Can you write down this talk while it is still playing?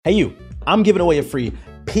Hey you, I'm giving away a free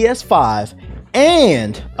PS5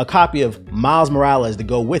 and a copy of Miles Morales to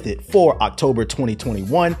go with it for October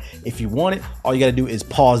 2021. If you want it, all you gotta do is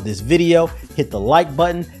pause this video, hit the like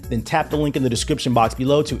button, then tap the link in the description box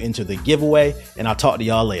below to enter the giveaway, and I'll talk to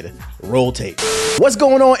y'all later. Roll tape. What's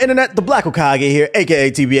going on, internet? The Black Okage here,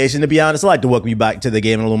 aka TBH, and to be honest, I'd like to welcome you back to the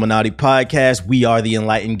Gaming Illuminati podcast. We are the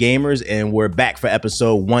Enlightened Gamers, and we're back for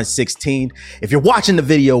episode 116. If you're watching the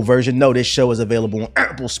video version, know this show is available on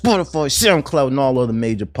Apple, Spotify, SoundCloud, and all other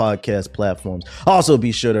major podcast platforms. Also,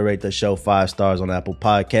 be sure to rate the show 5 stars on Apple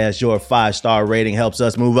Podcasts. Your 5-star rating helps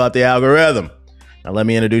us move up the algorithm. Now, let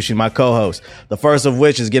me introduce you to my co-host, the first of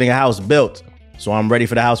which is getting a house built. So I'm ready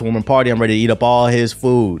for the housewarming party. I'm ready to eat up all his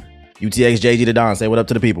food. UTX JG the Don, say what up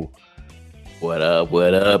to the people. What up,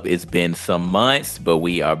 what up? It's been some months, but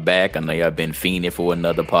we are back. I know y'all been fiending for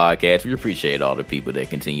another podcast. We appreciate all the people that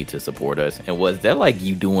continue to support us. And was that like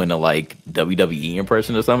you doing a like WWE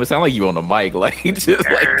impression or something? It sounded like you on the mic, like just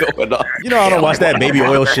like going on. You know, I don't watch that baby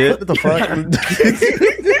oil shit. What the fuck?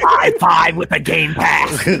 High five with the Game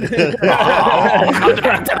Pass. Welcome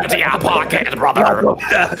to our podcast, brother.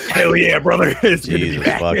 Hell yeah, brother. It's Jesus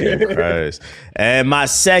fucking Christ. And my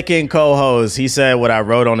second co-host, he said what I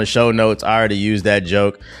wrote on the show notes. I already used that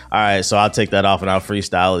joke. All right, so I'll take that off and I'll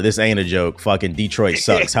freestyle it. This ain't a joke. Fucking Detroit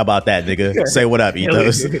sucks. How about that, nigga? Say what up,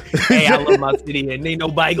 Ethos. Hey, I love my city, and ain't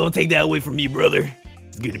nobody gonna take that away from me, brother.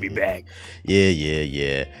 It's good to be back.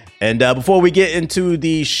 Yeah. And before we get into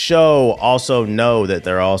the show, also know that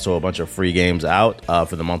there are also a bunch of free games out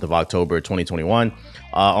for the month of October 2021.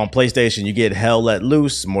 On PlayStation, you get Hell Let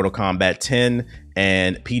Loose, Mortal Kombat 10,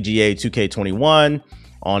 and PGA 2K21.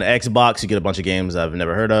 On Xbox, you get a bunch of games I've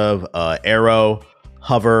never heard of. Arrow,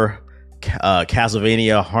 Hover,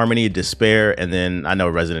 Castlevania, Harmony, Despair, and then I know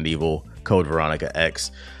Resident Evil, Code Veronica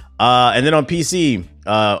X. And then on PC,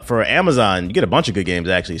 for Amazon, you get a bunch of good games,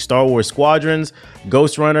 actually. Star Wars Squadrons,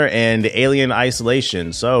 Ghost Runner, and Alien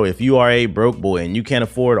Isolation. So if you are a broke boy and you can't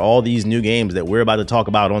afford all these new games that we're about to talk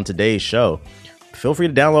about on today's show, feel free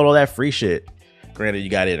to download all that free shit. Granted, you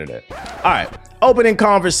got internet. All right. Opening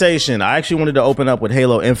conversation. I actually wanted to open up with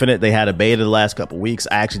Halo Infinite. They had a beta the last couple weeks.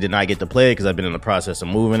 I actually did not get to play it because I've been in the process of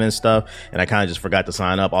moving and stuff, and I kind of just forgot to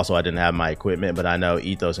sign up. Also, I didn't have my equipment, but I know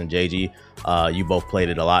Ethos and JG, you both played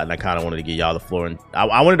it a lot, and I kind of wanted to give y'all the floor. And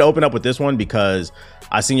I wanted to open up with this one because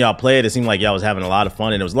I seen y'all play it. It seemed like y'all was having a lot of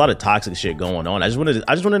fun, and there was a lot of toxic shit going on. I just wanted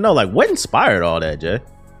to know, like, what inspired all that, Jay?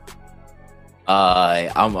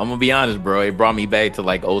 I'm gonna be honest, bro. It brought me back to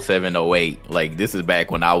like 07, 08. Like this is back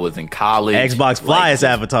when I was in college. Xbox Flyers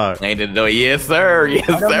avatar. Yes, sir. Yes,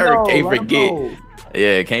 sir. Can't forget.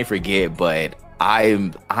 Yeah, can't forget. But I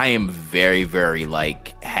am very, very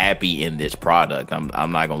like happy in this product. I'm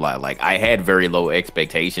not gonna lie. Like I had very low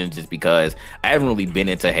expectations just because I haven't really been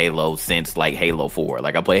into Halo since like Halo 4.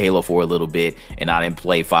 Like I played Halo 4 a little bit and I didn't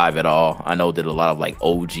play 5 at all. I know that a lot of like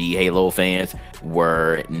OG Halo fans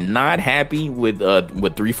were not happy with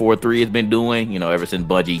what 343 has been doing, you know, ever since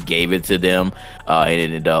Bungie gave it to them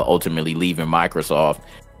and ultimately leaving Microsoft.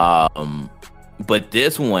 But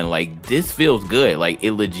this one, like, this feels good. Like,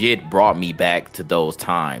 it legit brought me back to those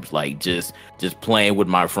times. Like, just playing with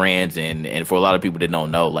my friends. And for a lot of people that don't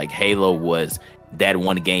know, like, Halo was that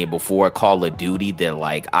one game before Call of Duty that,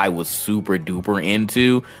 like, I was super duper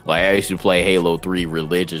into. Like, I used to play Halo 3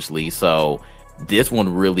 religiously. So this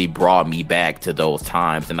one really brought me back to those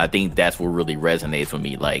times. And I think that's what really resonates for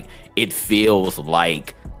me. Like, it feels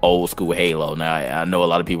like old school Halo. Now I know a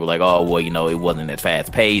lot of people are like, oh well, you know, it wasn't as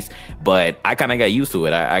fast paced, but I kind of got used to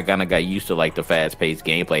it. I kind of got used to like the fast paced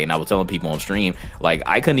gameplay, and I was telling people on stream, like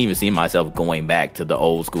I couldn't even see myself going back to the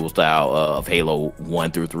old school style of Halo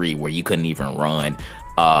 1 through 3 where you couldn't even run.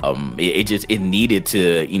 It needed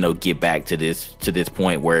to, you know, get back to this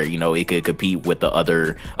point where, you know, it could compete with the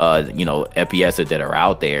other you know, FPS that are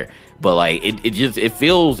out there. But like it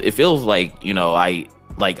feels like, you know, I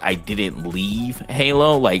didn't leave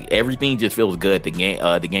Halo. Like everything just feels good. The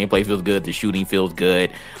gameplay feels good. The shooting feels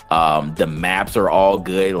good. The maps are all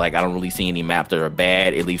good. Like I don't really see any maps that are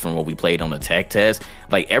bad, at least from what we played on the tech test.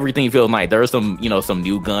 Like everything feels nice. There are some, you know, some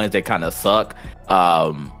new guns that kind of suck.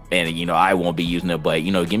 And you know, I won't be using it, but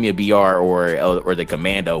you know, give me a BR or the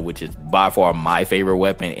Commando, which is by far my favorite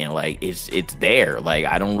weapon, and like it's there. Like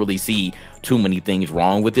I don't really see too many things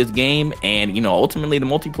wrong with this game, and you know, ultimately the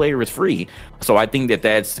multiplayer is free. So I think that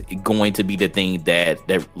that's going to be the thing that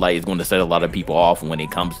like is going to set a lot of people off when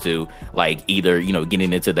it comes to like either, you know,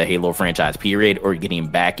 getting into the Halo franchise period or getting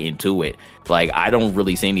back into it. Like I don't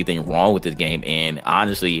really see anything wrong with this game, and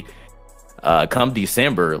honestly, come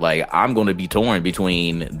December, like I'm going to be torn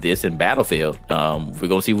between this and Battlefield. We're going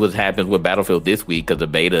to see what happens with Battlefield this week because the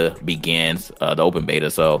beta begins, the open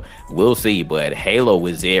beta. So we'll see. But Halo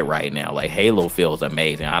is it right now. Like Halo feels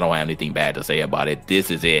amazing. I don't have anything bad to say about it.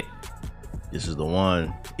 This is it. This is the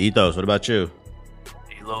one. Ethos, what about you?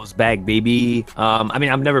 Halo's back, baby. I mean,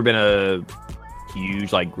 I've never been a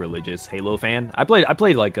huge like religious Halo fan. I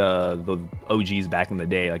played like the OGs back in the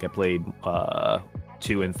day. Like I played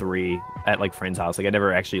 2 and 3 at like friend's house. Like I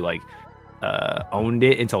never actually like owned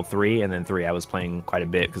it until 3, and then 3 I was playing quite a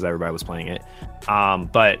bit because everybody was playing it.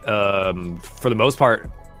 But for the most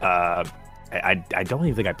part, I don't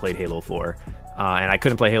even think I played Halo 4. And I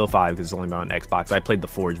couldn't play Halo 5 because it's only on Xbox. I played the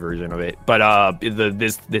Forge version of it. But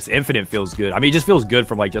this Infinite feels good. I mean, it just feels good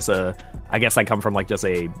from like just I guess I come from like just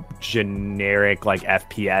a generic like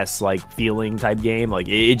FPS like feeling type game. Like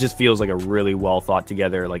it just feels like a really well thought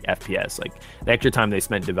together like FPS. Like the extra time they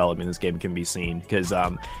spent developing this game can be seen because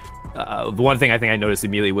the one thing I think I noticed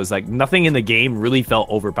immediately was like nothing in the game really felt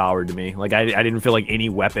overpowered to me. Like I didn't feel like any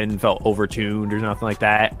weapon felt overtuned or nothing like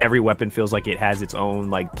that. Every weapon feels like it has its own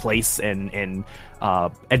like place and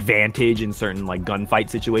advantage in certain like gunfight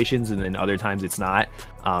situations, and then other times it's not.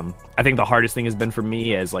 I think the hardest thing has been for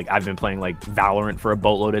me as like I've been playing like Valorant for a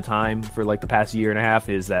boatload of time for like the past year and a half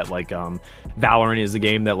is that like Valorant is a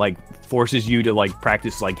game that like forces you to like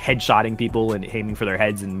practice like headshotting people and aiming for their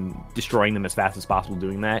heads and destroying them as fast as possible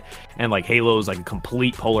doing that. And like Halo is like a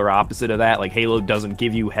complete polar opposite of that. Like Halo doesn't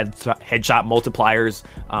give you headshot multipliers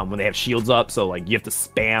when they have shields up, so like you have to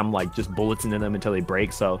spam like just bullets into them until they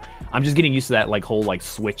break. So I'm just getting used to that like whole like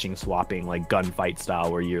switching swapping like gunfight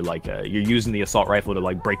style where you're like you're using the assault rifle to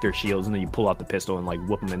like break their shields, and then you pull out the pistol and like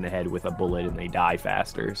whoop them in the head with a bullet and they die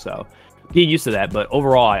faster. So getting used to that. But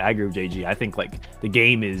overall, I agree with JG. I think like the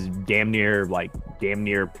game is damn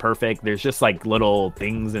near perfect. There's just like little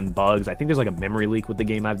things and bugs. I think there's like a memory leak with the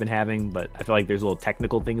game I've been having, but I feel like there's little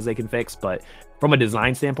technical things they can fix. But from a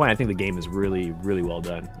design standpoint, I think the game is really, really well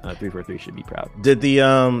done. 343 should be proud. Did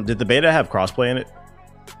the beta have crossplay in it?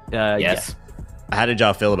 Yes. How did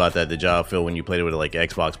y'all feel about that? Did y'all feel when you played it with like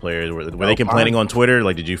Xbox players? Were they complaining on Twitter?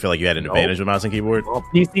 Like, did you feel like you had an advantage with mouse and keyboard? Well,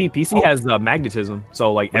 PC has magnetism,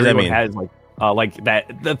 so like everyone has like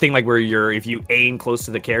that the thing like where if you aim close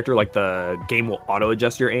to the character, like the game will auto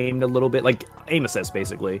adjust your aim a little bit, like aim assist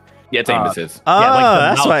basically. Yeah, it's aim assist.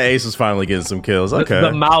 That's mouse. Why Ace was finally getting some kills. Okay.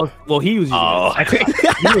 The mouse. Well, he was. I think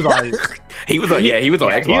he was on. He was on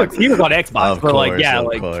Xbox. He was on Xbox. Of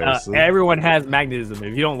but course. everyone has magnetism.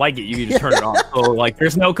 If you don't like it, you can just turn it off. So like,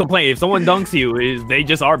 there's no complaint. If someone dunks you, they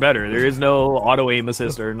just are better. There is no auto aim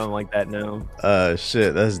assist or nothing like that. No.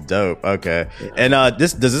 Shit, that's dope. Okay. Yeah. And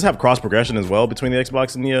does this have cross progression as well between the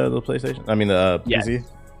Xbox and the PlayStation? I mean the PC.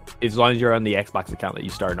 As long as you're on the Xbox account that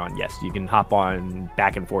you started on, yes, you can hop on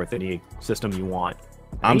back and forth any system you want.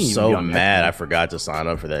 I'm so mad I forgot to sign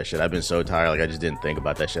up for that shit. I've been so tired. Like I just didn't think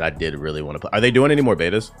about that shit. I did really want to play. Are they doing any more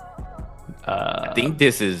betas? I think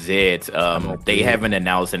this is it. They haven't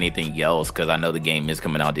announced anything else because I know the game is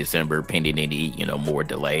coming out December, pending any more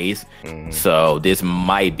delays. So this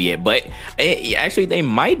might be it. But actually, they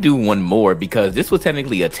might do one more because this was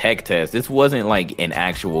technically a tech test. This wasn't like an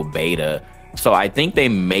actual beta. So I think they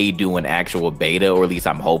may do an actual beta, or at least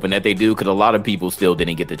I'm hoping that they do, because a lot of people still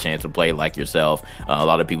didn't get the chance to play, like yourself. A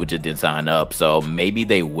lot of people just didn't sign up, so maybe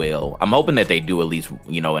they will. I'm hoping that they do at least,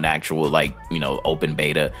 an actual, open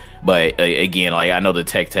beta. But again, I know the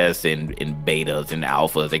tech tests and betas and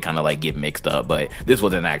alphas, they kind of get mixed up. But this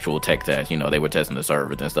was an actual tech test. They were testing the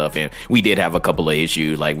servers and stuff, and we did have a couple of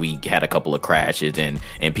issues. Like we had a couple of crashes, and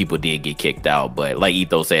people did get kicked out. But like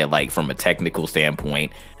Ethos said, from a technical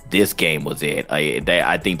standpoint, this game was it.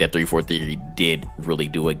 I think that 343 did really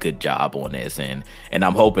do a good job on this, and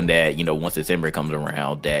I'm hoping that once December comes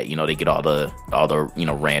around, that they get all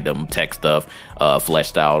the random tech stuff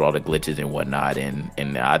fleshed out, all the glitches and whatnot,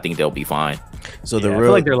 and I think they'll be fine. So I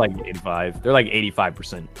feel like they're 85. They're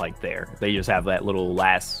 85% there. They just have that little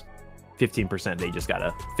last 15% they just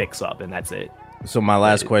gotta fix up, and that's it. So my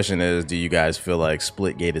last question is: do you guys feel like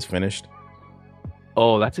Splitgate is finished?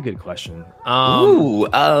 Oh, that's a good question. Yeah.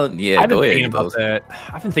 I've been thinking about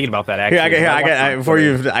that. Actually,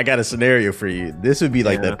 I got a scenario for you. This would be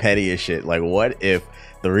the pettiest shit. Like, what if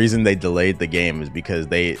the reason they delayed the game is because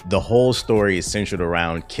the whole story is centered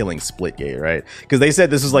around killing Splitgate, right? Because they said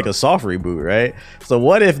this is like a soft reboot, right? So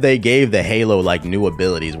what if they gave the Halo new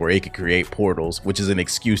abilities where it could create portals, which is an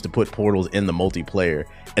excuse to put portals in the multiplayer,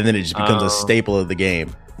 and then it just becomes a staple of the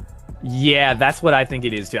game? Yeah, that's what I think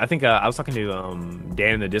it is too. I think I was talking to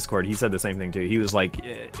Dan in the Discord. He said the same thing too. He was like,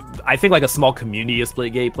 I think like a small community of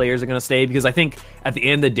Splitgate players are gonna stay because I think at the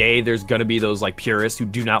end of the day, there's gonna be those like purists who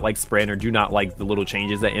do not like sprint or do not like the little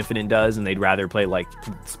changes that Infinite does, and they'd rather play like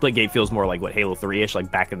Splitgate feels more like what Halo 3-ish,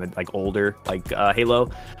 like back in the like older like Halo,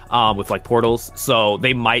 with like portals. So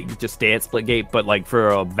they might just stay at Splitgate, but like for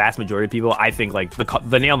a vast majority of people, I think like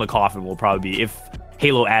the nail in the coffin will probably be if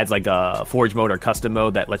Halo adds like a forge mode or custom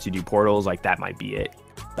mode that lets you do portals. Like that might be it.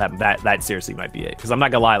 That seriously might be it. Because I'm not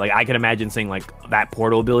gonna lie, like I can imagine seeing like that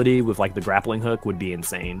portal ability with like the grappling hook would be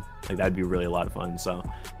insane. Like that'd be really a lot of fun. So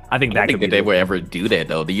I think I don't think that they would ever do that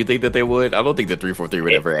though. Do you think that they would? I don't think the 343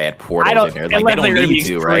 would ever add portals in there. Like they don't need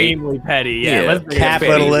to, right? Extremely petty. Yeah.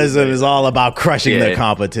 Capitalism is all about crushing the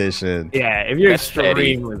competition. Yeah, if you're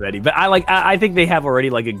extremely petty. But I think they have already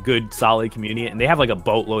like a good solid community, and they have like a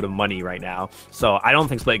boatload of money right now. So I don't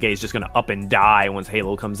think Splitgate is just gonna up and die once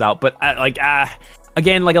Halo comes out. But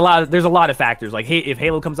again, like there's a lot of factors. Like, hey, if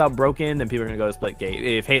Halo comes out broken, then people are gonna go to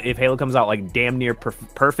Splitgate. If Halo comes out like damn near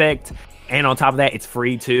perfect, and on top of that, it's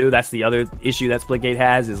free too. That's the other issue that Splitgate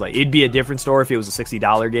has is like it'd be a different story if it was a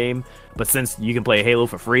 $60 game. But since you can play Halo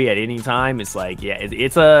for free at any time, it's like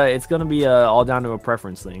it's gonna be all down to a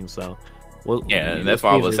preference thing. So, and that's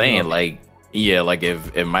why I was saying like. Yeah, like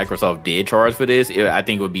if Microsoft did charge for this, I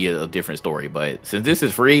think it would be a different story. But since this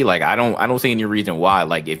is free, like I don't see any reason why,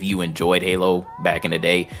 like if you enjoyed Halo back in the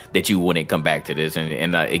day, that you wouldn't come back to this.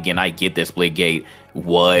 And again, I get that Splitgate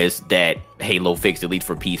was that Halo fixed, at least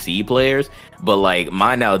for PC players. But like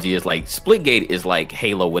my analogy is like Splitgate is like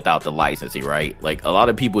Halo without the licensing, right? Like a lot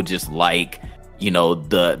of people just like, you know,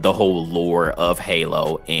 the whole lore of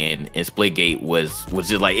Halo, and Splitgate was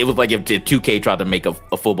just like, it was like if 2K tried to make a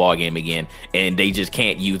football game again and they just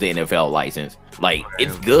can't use the NFL license. Like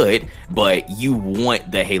it's good, but you want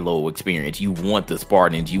the Halo experience, you want the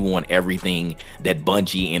Spartans, you want everything that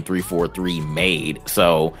Bungie and 343 made.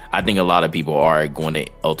 So I think a lot of people are going to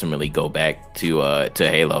ultimately go back to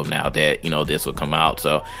Halo now that, you know, this will come out.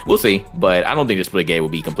 So we'll see, but I don't think the Splitgate will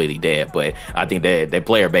be completely dead. But I think that the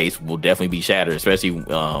player base will definitely be shattered, especially you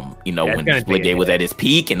know, when Splitgate was at its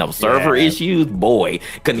peak and those server issues. Boy,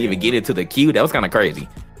 couldn't even get into the queue. That was kind of crazy.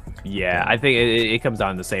 Yeah, I think it comes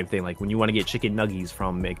down to the same thing. Like when you want to get chicken nuggets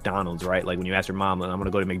from McDonald's, right? Like when you ask your mom, I'm going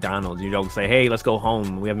to go to McDonald's, you don't say, hey, let's go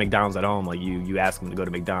home. We have McDonald's at home. Like you ask them to go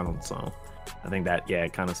to McDonald's. So I think that,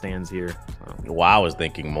 it kind of stands here. So. Well, I was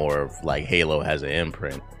thinking more of like Halo has an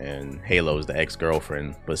imprint and Halo is the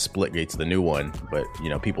ex-girlfriend, but Splitgate's the new one. But, you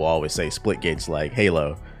know, people always say Splitgate's like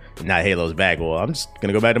Halo. Not Halo's back. Well, I'm just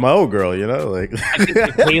gonna go back to my old girl, you know. Like I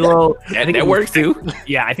think Halo, that works too.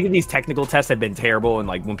 Yeah, I think these technical tests have been terrible, and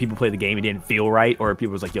like when people play the game, it didn't feel right, or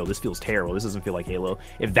people was like, "Yo, this feels terrible. This doesn't feel like Halo."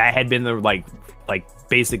 If that had been the like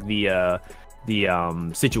basic the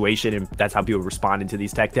situation, and that's how people responded to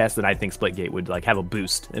these tech tests, then I think Splitgate would like have a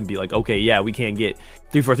boost and be like, "Okay, yeah, we can't get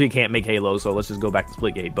 343 can't make Halo, so let's just go back to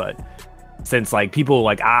Splitgate." But since like people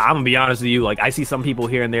like I'm gonna be honest with you, like I see some people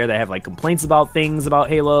here and there that have like complaints about things about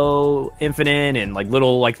Halo Infinite and like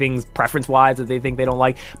little like things preference wise that they think they don't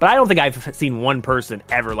like, but I don't think I've seen one person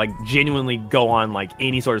ever like genuinely go on like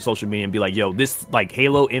any sort of social media and be like, yo, this like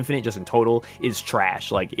Halo Infinite just in total is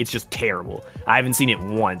trash, like it's just terrible. I haven't seen it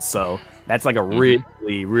once, so that's like a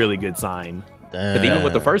really good sign. But even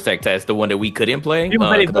with the first tech test, the one that we couldn't play, people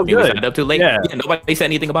signed up too late. Yeah, nobody said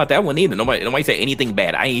anything about that one either. Nobody said anything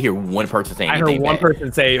bad. I didn't hear one person say anything bad. I heard one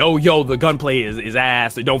person say, "Oh, yo, the gunplay is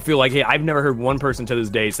ass. It don't feel like Halo." I've never heard one person to this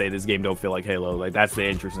day say this game don't feel like Halo. Like that's the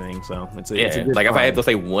interesting. So it's a good like fun. If I had to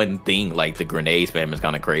say one thing, like the grenade spam is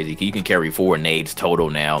kind of crazy. You can carry 4 nades total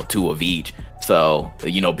now, 2 of each. So,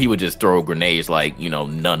 you know, people just throw grenades like, you know,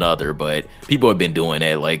 none other, but people have been doing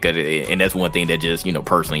that, like, and that's one thing that just, you know,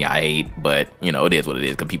 personally I hate, but, you know, it is what it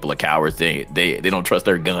is, because people are cowards. They don't trust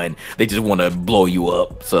their gun. They just want to blow you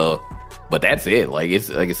up. So, but that's it. Like, it's,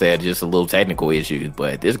 like I said, just a little technical issue,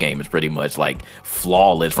 but this game is pretty much, like,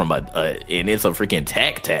 flawless from and it's a freaking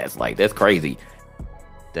tech test. Like, that's crazy.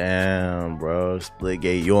 Damn, bro.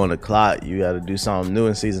 Splitgate, you on the clock. You got to do something new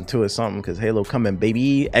in season 2 or something, because Halo coming,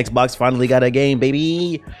 baby. Xbox finally got a game,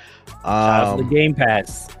 baby. The Game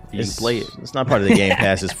Pass. You can play it. It's not part of the Game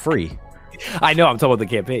Pass. It's free. I know. I'm talking about the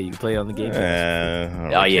campaign. You can play it on the Game Pass.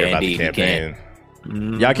 Indeed, you can.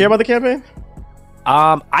 Y'all care about the campaign?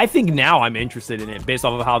 I think now I'm interested in it based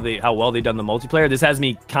off of how well they've done the multiplayer. This has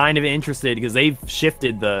me kind of interested because they've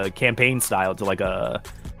shifted the campaign style to like a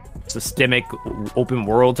systemic open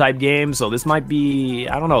world type game, so this might be,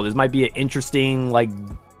 I don't know, this might be an interesting like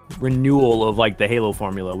renewal of like the Halo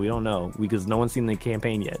formula. We don't know because no one's seen the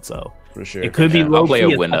campaign yet, so for sure it could be I'll play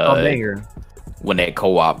it when when that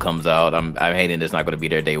co-op comes out. I'm hating it's not going to be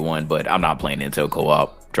there day one, but I'm not playing it until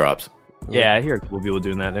co-op drops. Yeah, I hear people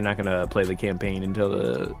doing that. They're not going to play the campaign until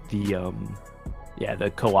the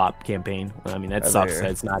co-op campaign. I mean, that sucks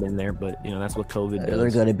that it's not in there, but that's what COVID does.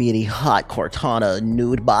 There's gonna be any hot Cortana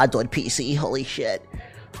nude mods on PC. Holy shit.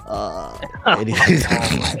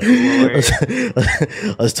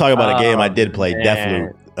 Let's talk about a game I did play,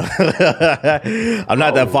 Deathloop. I'm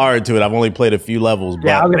not that far into it. I've only played a few levels.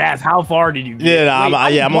 But I was gonna ask, how far did you get?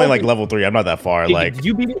 I'm only like level 3. I'm not that far. Did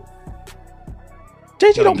you beat it?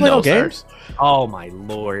 JG don't play no games. Oh my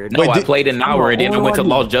lord! No, I played an hour and then I went to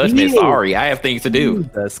Lost Judgment. Sorry, I have things to do.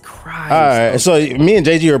 Jesus Christ! All right, so me and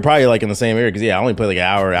JG are probably like in the same area because I only played like an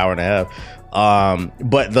hour and a half.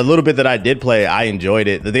 But the little bit that I did play, I enjoyed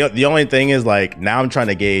it. The only thing is like now I'm trying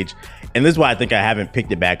to gauge, and this is why I think I haven't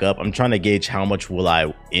picked it back up. I'm trying to gauge how much will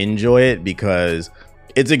I enjoy it because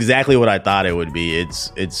it's exactly what I thought it would be.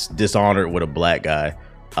 It's Dishonored with a black guy,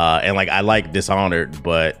 and like I like Dishonored,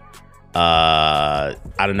 but I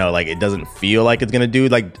don't know, like it doesn't feel like it's gonna do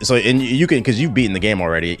like so. And you can, because you've beaten the game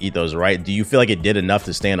already, Ethos, right? Do you feel like it did enough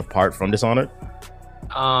to stand apart from Dishonored?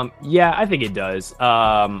 Yeah, I think it does.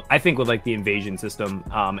 I think with like the invasion system,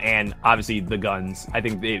 and obviously the guns, I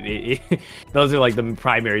think those are like the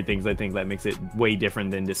primary things I think that makes it way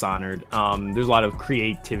different than Dishonored. There's a lot of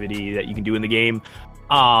creativity that you can do in the game.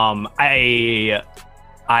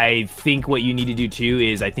 I think what you need to do too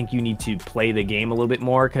is I think you need to play the game a little bit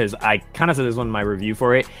more, because I kind of said this one in my review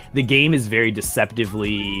for it. The game is very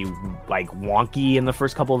deceptively like wonky in the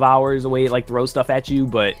first couple of hours, the way it like throws stuff at you,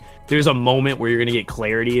 but there's a moment where you're gonna get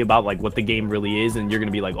clarity about like what the game really is, and you're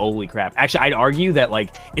gonna be like, holy crap. Actually, I'd argue that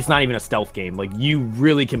like it's not even a stealth game. Like you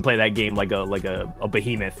really can play that game like a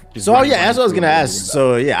behemoth. So yeah, that's what I was gonna ask.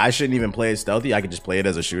 So yeah, I shouldn't even play it stealthy. I could just play it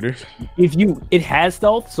as a shooter. It has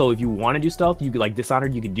stealth, so if you want to do stealth, you could like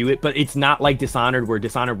Dishonored, you could do it, but it's not like Dishonored, where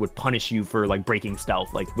Dishonored would punish you for like breaking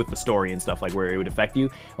stealth, like with the story and stuff, like where it would affect you.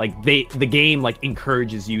 Like the game like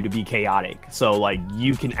encourages you to be chaotic, so like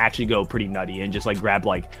you can actually go pretty nutty and just like grab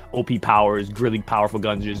like OP powers, really powerful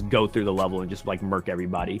guns, just go through the level and just like murk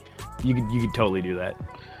everybody. You could totally do that.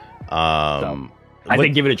 I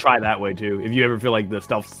think give it a try that way too. If you ever feel like the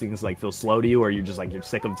stealth things like feel slow to you, or you're just like you're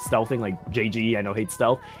sick of stealthing, like JG I know hates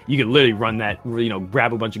stealth, you could literally run that,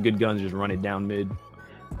 grab a bunch of good guns, just run it down mid.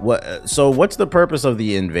 So what's the purpose of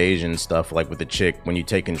the invasion stuff, like with the chick when you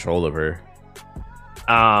take control of her?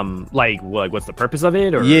 Like what's the purpose of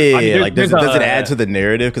it? Or like does it add to the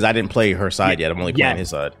narrative? Because I didn't play her side yet. I'm only playing his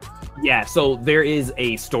side. Yeah, so there is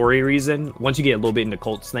a story reason. Once you get a little bit into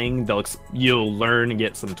Colt's thing, you'll learn and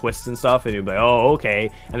get some twists and stuff, and you'll be like, oh, okay.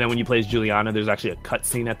 And then when you play as Juliana, there's actually a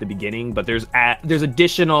cutscene at the beginning, but there's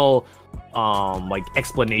additional like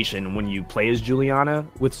explanation when you play as Juliana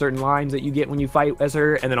with certain lines that you get when you fight as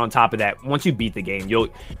her. And then on top of that, once you beat the game,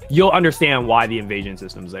 you'll understand why the invasion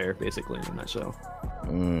system's there, basically, in a nutshell.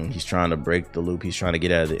 He's trying to break the loop. He's trying to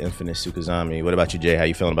get out of the infinite Tsukuzami. What about you, Jay? How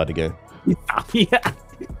you feeling about the game? Yeah.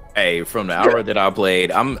 Hey, from the hour that I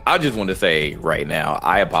played, I just want to say right now,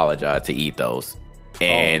 I apologize to Ethos.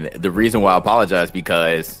 And the reason why I apologize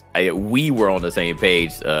because we were on the same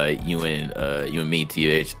page, you and me,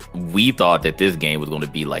 TH. We thought that this game was going to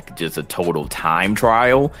be like just a total time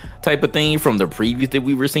trial type of thing from the previews that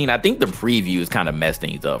we were seeing. I think the previews kind of messed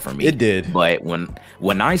things up for me. It did. But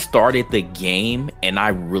when I started the game and I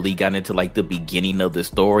really got into like the beginning of the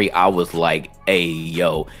story, I was like, hey,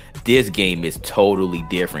 yo, this game is totally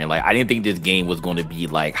different. Like, I didn't think this game was going to be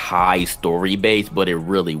like high story based, but it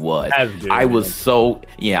really was. I was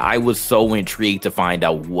so intrigued to find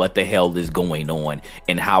out what the hell is going on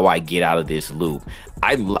and how I get out of this loop.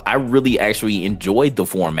 I really actually enjoyed the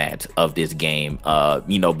format of this game,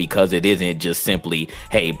 because it isn't just simply,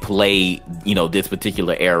 hey, play, this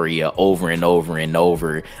particular area over and over and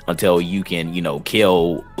over until you can,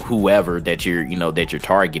 kill whoever that your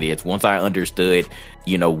target is. Once I understood,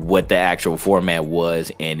 what the actual format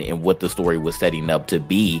was and what the story was setting up to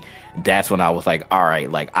be, that's when I was like, all right,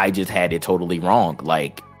 like I just had it totally wrong.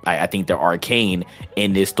 Like, I think they're arcane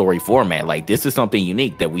in this story format. Like, this is something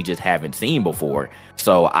unique that we just haven't seen before.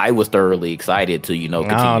 So I was thoroughly excited to, continue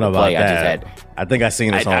to play. I think I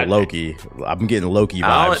seen this on Loki. I'm getting Loki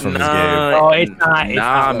vibes from this game. Oh, it's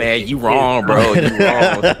not. Man, you wrong, bro. You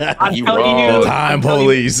wrong. You wrong. Time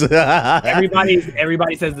police.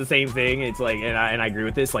 Everybody says the same thing. It's like, and I agree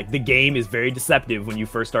with this. Like, the game is very deceptive when you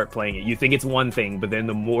first start playing it. You think it's one thing, but then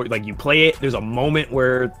the more like you play it, there's a moment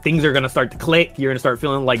where things are gonna start to click. You're gonna start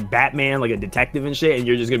feeling like Batman, like a detective and shit, and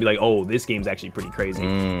you're just gonna be like, oh, this game's actually pretty crazy.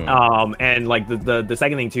 And like the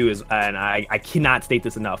second thing too is, and I cannot state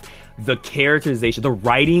this enough, the characters characterization, the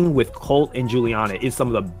writing with Colt and Juliana is some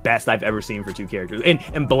of the best I've ever seen for two characters,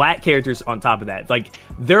 and black characters on top of that. Like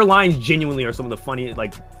their lines genuinely are some of the funniest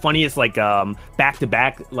back to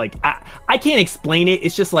back. Like I can't explain it.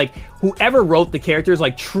 It's just like whoever wrote the characters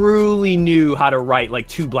like truly knew how to write like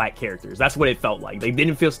two black characters. That's what it felt like. They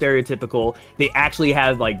didn't feel stereotypical. They actually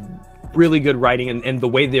had like really good writing, and the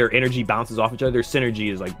way their energy bounces off each other, their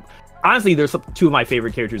synergy is like. Honestly, there's two of my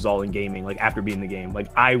favorite characters all in gaming, like after beating the game. Like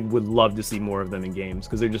I would love to see more of them in games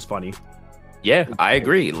because they're just funny. Yeah, I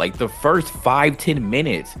agree. Like the first 5-10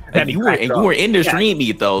 minutes, you were in the stream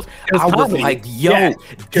ethos. I was like, yo,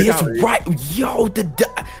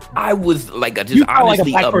 I was like, just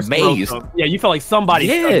honestly amazed. Yeah, you felt like somebody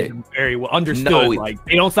very well understood. No, like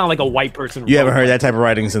they don't sound like a white person. You haven't heard that type of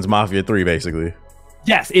writing since Mafia 3, basically.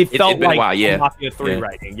 Yes, it felt like Mafia 3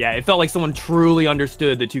 writing. Yeah, it felt like someone truly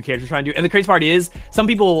understood the two characters trying to do. And the crazy part is, some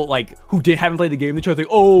people like who haven't played the game, they try to think,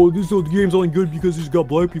 oh, the game's only good because it's got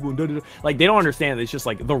black people and da da da. Like they don't understand that it's just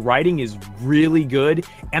like the writing is really good,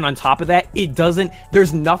 and on top of that,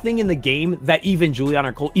 there's nothing in the game that even Juliana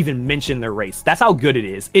or Colt even mention their race. That's how good it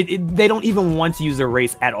is. They don't even want to use their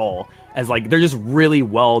race at all. As like they're just really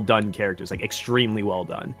well done characters, like extremely well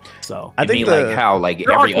done. So I think like how like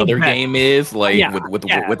every other game is like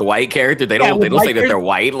with white characters, they don't say that they're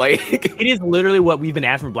white. Like it is literally what we've been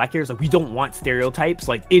asking for black characters. Like we don't want stereotypes.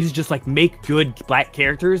 Like it is just like make good black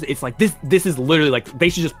characters. It's like this is literally like they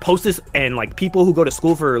should just post this, and like people who go to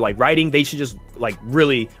school for like writing, they should just like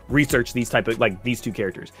really research these type of like these two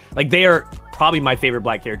characters. Like they are probably my favorite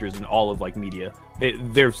black characters in all of like media.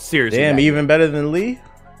 They're seriously damn even better than Lee.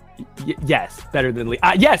 Yes, better than Lee.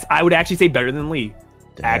 Yes, I would actually say better than Lee.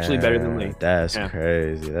 Actually, better than Lee. That's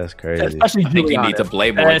crazy. That's crazy. Especially I think you need to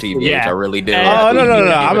play more TBH. I really do. Oh no!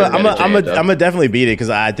 I'm gonna definitely beat it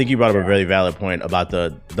because I think you brought up a very valid point about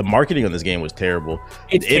the marketing on this game was terrible.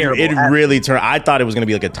 It's terrible. It really turned. I thought it was gonna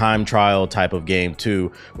be like a time trial type of game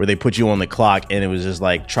too, where they put you on the clock and it was just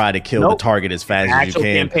like try to kill the target as fast as you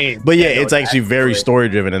can. Campaign. But yeah, it's actually very story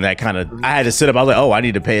driven, and that kind of I had to sit up. I was like, oh, I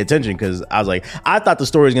need to pay attention because I was like, I thought the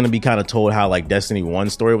story was gonna be kind of told how like Destiny 1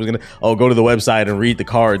 story was gonna go to the website and read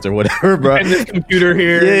the cards or whatever, bro. And this computer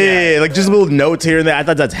here. Yeah, like just little notes here and there. I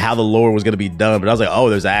thought that's how the lore was gonna be done, but I was like, oh,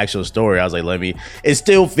 there's an actual story. I was like, it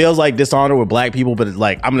still feels like Dishonored with black people, but it's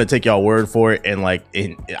like I'm gonna take y'all word for it, and like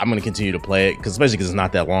I'm gonna continue to play it especially because it's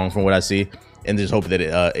not that long from what I see, and just hope that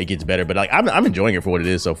it gets better. But like I'm enjoying it for what it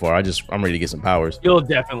is so far. I'm ready to get some powers. You'll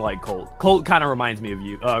definitely like Colt. Colt kind of reminds me of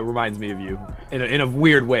you. In a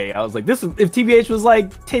weird way. I was like, this is if TBH was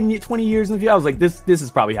like 20 years in the future. I was like, this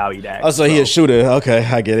is probably how he'd act. Oh, so he a shooter. Okay,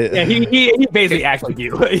 I get it. Yeah, he basically acts like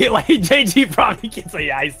you. Like JG probably can say,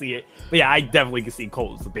 yeah, I see it. But yeah, I definitely can see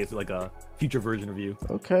Colt as basically like a future version of you.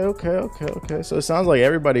 Okay. So it sounds like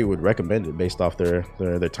everybody would recommend it based off their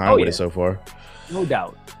time with it so far. No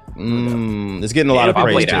doubt. It's getting a lot of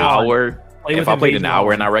praise. If I played an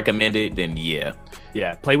hour and I recommend it, then yeah.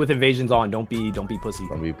 Yeah, play with Invasions on. Don't be pussy.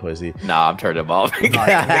 Don't be pussy. Nah, I'm turned them off. Turn it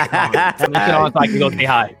on so I can go say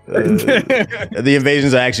hi. The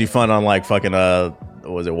Invasions are actually fun on like fucking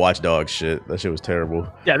what was it, Watch Dogs shit. That shit was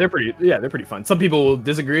terrible. Yeah, they're pretty fun. Some people will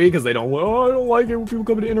disagree because they don't. Oh, I don't like it when people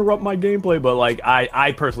come to interrupt my gameplay. But like,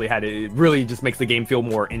 I personally had it. It really just makes the game feel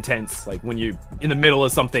more intense. Like when you're in the middle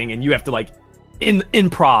of something and you have to like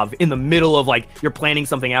improv in the middle of like you're planning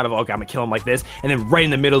something out of okay, I'm gonna kill him like this, and then right in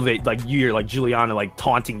the middle of it, like you're like Juliana like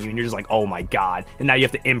taunting you, and you're just like, oh my god, and now you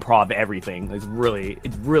have to improv everything. It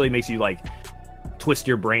really makes you like twist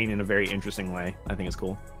your brain in a very interesting way. I think it's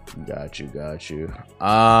cool. Got you.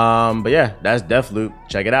 But yeah, that's Deathloop.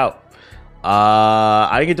 Check it out. I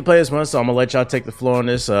didn't get to play this one, so I'm gonna let y'all take the floor on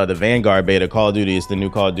this. The Vanguard beta, Call of Duty. It's the new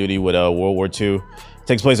Call of Duty with World War II.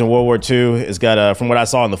 Takes place in World War II. It's got from what I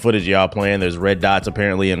saw in the footage y'all playing, there's red dots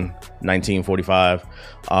apparently in 1945.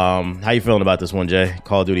 How you feeling about this one, Jay?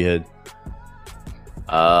 Call of Duty head.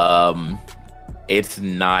 It's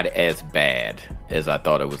not as bad as I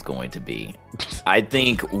thought it was going to be. I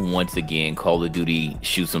think once again Call of Duty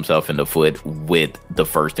shoots himself in the foot with the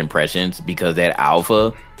first impressions, because that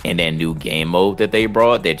alpha and that new game mode that they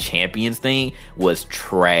brought, that Champions thing, was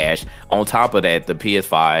trash. On top of that, the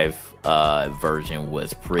PS5 version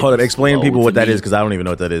was pretty. Hold up, explain to people what that is, because I don't even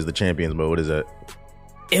know what that is. The Champions mode, what is that?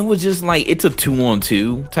 It was just like, it's a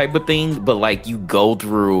 2-on-2 type of thing, but like you go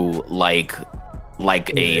through like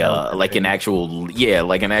an actual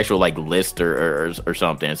like list or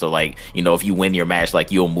something. So like, you know, if you win your match,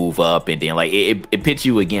 like you'll move up, and then like it pits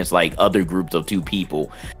you against like other groups of 2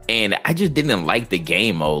 people. And I just didn't like the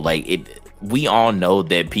game mode. Like we all know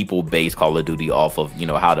that people base Call of Duty off of, you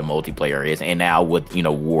know, how the multiplayer is, and now with, you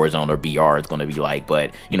know, Warzone or BR is going to be like,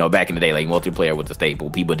 but, you know, back in the day, like, multiplayer was a staple.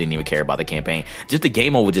 People didn't even care about the campaign. Just the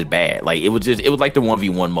game mode was just bad. Like, it was like the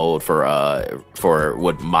 1v1 mode for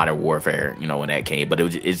what Modern Warfare, you know, when that came, but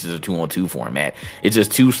it's just a 2-on-2 format. It's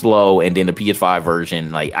just too slow, and then the PS5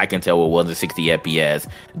 version, like, I can tell it wasn't 60 FPS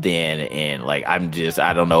then, and, like, I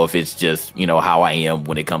don't know if it's just, you know, how I am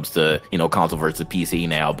when it comes to, you know, console versus PC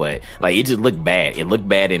now, but, like, it just looked bad. It looked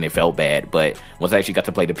bad and it felt bad, but once I actually got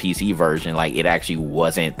to play the PC version, like, it actually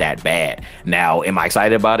wasn't that bad. Now, am I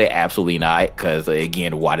excited about it? Absolutely not, because,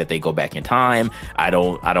 again, why did they go back in time? I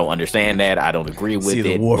don't understand that. I don't agree with See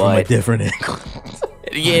the it. war from a different angle.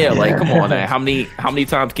 Yeah, like, come on, man. How many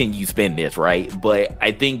times can you spend this, right? But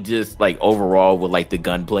I think just, like, overall with, like, the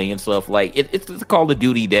gunplay and stuff, like, it's a Call of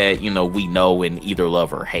Duty that, you know, we know and either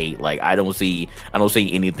love or hate. Like, I don't see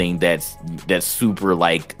anything that's super,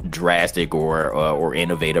 like, drastic or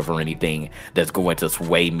innovative or anything that's going to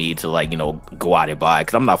sway me to, like, you know, go out and buy,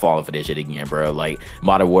 because I'm not falling for this shit again, bro. Like,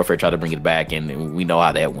 Modern Warfare tried to bring it back, and we know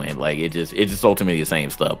how that went. Like, it's just ultimately the same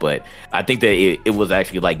stuff. But I think that it was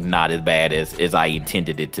actually, like, not as bad as I intended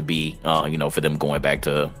it to be, you know, for them going back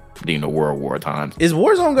to, you know, World War times. Is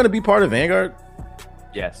Warzone going to be part of Vanguard?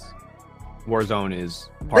 Yes. Warzone is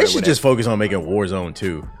part They of should just focus on making Warzone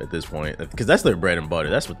 2 at this point, because that's their bread and butter.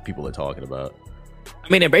 That's what people are talking about. I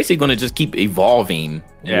mean, they're basically going to just keep evolving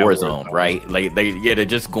Warzone, Warzone, right? Like, they're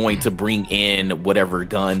just going to bring in whatever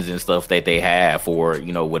guns and stuff that they have for,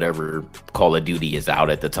 you know, whatever Call of Duty is out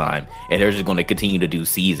at the time, and they're just going to continue to do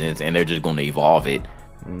seasons, and they're just going to evolve it.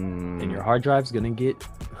 And your hard drive's gonna get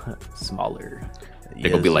smaller.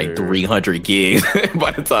 They're gonna be like 300 gigs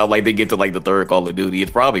by the time, like, they get to, like, the third Call of Duty.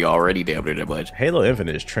 It's probably already damn near that much. Halo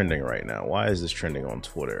Infinite is trending right now. Why is this trending on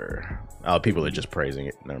Twitter? Oh, people are just praising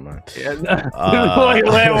it. Never mind. What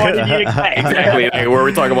did you expect? Exactly. Like, where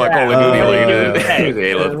we're talking about Call of Duty,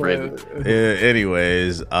 Halo's crazy.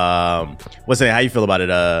 Anyways, what's that? How you feel about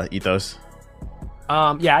it, Ethos?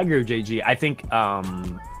 Yeah, I agree with JG. I think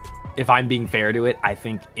if I'm being fair to it, I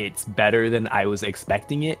think it's better than I was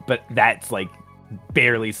expecting it, but that's, like,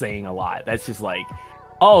 barely saying a lot. That's just like,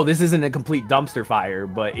 oh, this isn't a complete dumpster fire,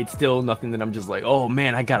 but it's still nothing that I'm just like, oh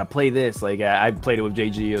man, I gotta play this. Like, I played it with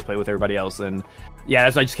JG, I played with everybody else, and yeah,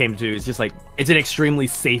 that's what I just came to. It's just like, it's an extremely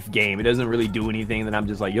safe game. It doesn't really do anything that I'm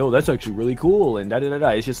just like, yo, that's actually really cool, and da-da-da-da.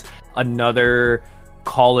 It's just another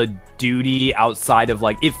Call of Duty outside of,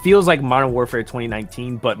 like, it feels like Modern Warfare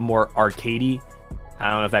 2019, but more arcadey. I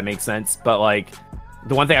don't know if that makes sense, but, like,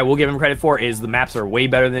 the one thing I will give him credit for is the maps are way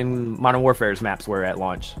better than Modern Warfare's maps were at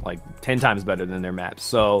launch, like 10 times better than their maps.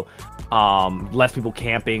 So, less people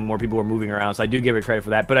camping, more people are moving around. So I do give it credit for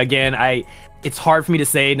that. But again, it's hard for me to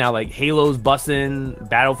say now, like, Halo's bussin',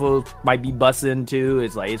 Battlefield might be bussin' too.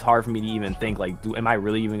 It's like, it's hard for me to even think, like, am I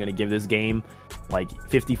really even going to give this game like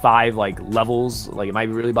 55 like levels? Like, am I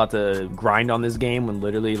really about to grind on this game when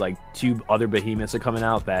literally, like, 2 other behemoths are coming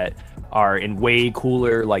out that are in way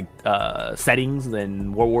cooler, like, settings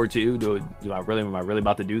than World War II? Am I really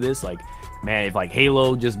about to do this? Like, man, if, like,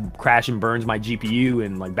 Halo just crash and burns my GPU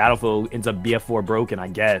and, like, Battlefield ends up BF4 broken, I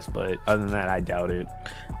guess, but other than that, I doubt it.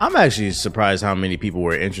 I'm actually surprised how many people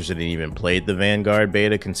were interested and even played the Vanguard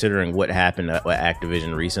beta, considering what happened at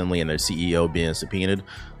Activision recently and their CEO being subpoenaed.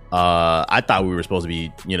 I thought we were supposed to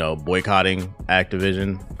be, you know, boycotting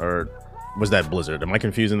Activision, or was that Blizzard? Am I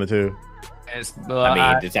confusing the two? I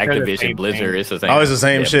mean, it's Activision, Blizzard. It's the same. Oh, it's the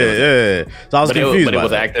same shit. Yeah. So I was confused. But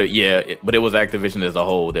it was Activision as a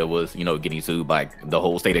whole that was, you know, getting sued by the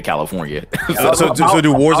whole state of California. So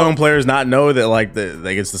do Warzone players not know that, like,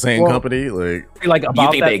 it's the same company? Like, do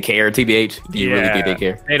you think they care, TBH? Do you really think they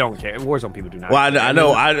care? They don't care. Warzone people do not. Well, I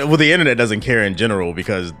know. Well, the internet doesn't care in general,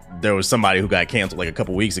 because there was somebody who got canceled like a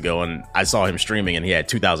couple weeks ago, and I saw him streaming, and he had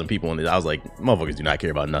 2,000 people in it. I was like, motherfuckers do not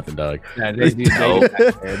care about nothing, dog. Yeah,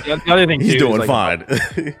 the other thing, he's too, doing like,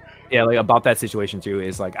 fine. Yeah, like, about that situation too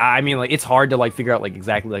is, like, I mean, like, it's hard to, like, figure out, like,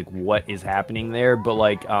 exactly, like, what is happening there, but,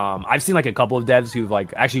 like, I've seen, like, a couple of devs who've,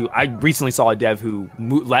 like, actually, I recently saw a dev who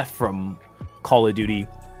left from Call of Duty,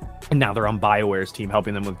 and now they're on BioWare's team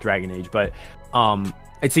helping them with Dragon Age. But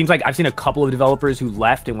it seems like I've seen a couple of developers who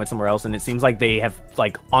left and went somewhere else, and it seems like they have,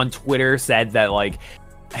 like, on Twitter said that, like,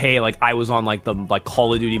 hey, like, I was on, like, the, like,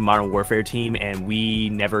 Call of Duty Modern Warfare team, and we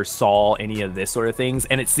never saw any of this sort of things.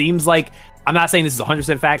 And it seems like I'm not saying this is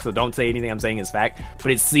 100% fact, so don't say anything I'm saying is fact,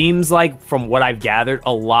 but it seems like from what I've gathered,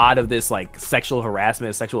 a lot of this like sexual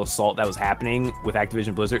harassment, sexual assault that was happening with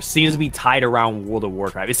Activision Blizzard seems to be tied around World of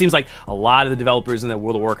Warcraft. It seems like a lot of the developers in the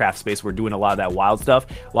World of Warcraft space were doing a lot of that wild stuff,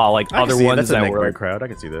 while like other ones that were crowd. I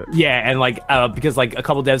can see that. Yeah, and like because like a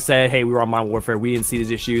couple devs said, hey, we were on Modern Warfare, we didn't see these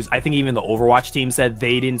issues. I think even the Overwatch team said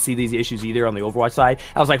they didn't see these issues either on the Overwatch side.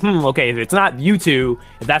 I was like, okay, if it's not you two,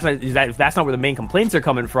 if that's not where the main complaints are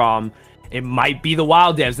coming from, it might be the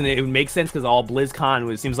WoW devs, and it would make sense because all BlizzCon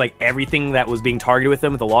it seems like everything that was being targeted with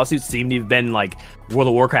them with the lawsuits seemed to have been like World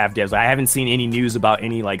of Warcraft devs. I haven't seen any news about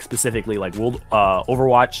any like specifically like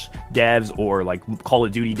Overwatch devs or like Call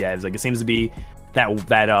of Duty devs. Like it seems to be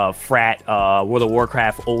that frat World of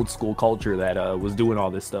Warcraft old school culture that was doing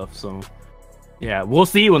all this stuff. So yeah, we'll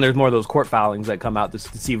see when there's more of those court filings that come out to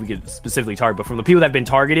see if we could specifically target. But from the people that have been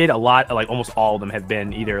targeted, a lot, like almost all of them have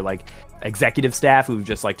been either like executive staff who've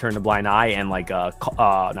just like turned a blind eye, and like not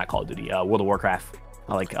Call of Duty, World of Warcraft,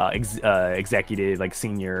 executive, like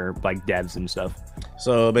senior like devs and stuff.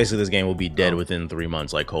 So basically, this game will be dead within 3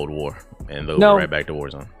 months, like Cold War, and they'll go right back to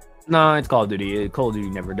Warzone. No, it's Call of Duty. Call of Duty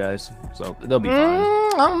never does, so they'll be fine.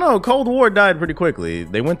 I don't know. Cold War died pretty quickly.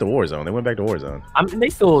 They went to Warzone. They went back to Warzone. I mean, they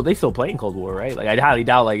still playing Cold War, right? Like, I highly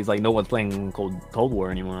doubt like it's like no one's playing Cold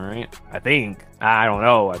War anymore, right? I think. I don't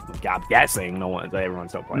know. I'm guessing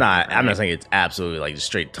everyone's still playing. Nah, right? I'm not saying it's absolutely like just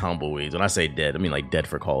straight tumbleweeds. When I say dead, I mean like dead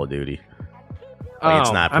for Call of Duty. Like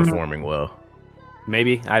it's not performing well.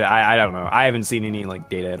 Maybe I don't know. I haven't seen any like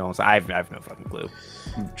data at all, so I have no fucking clue.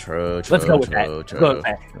 True. Let's go with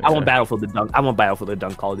that. I want Battlefield to dunk. I want Battlefield to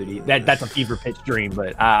dunk Call of Duty. That's a fever pitch dream,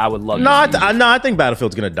 but I would love. I think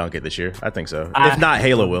Battlefield's gonna dunk it this year. I think so. If not,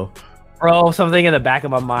 Halo will. Bro, something in the back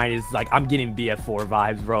of my mind is like I'm getting BF4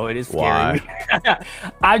 vibes, bro. It is scary.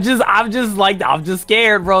 I'm just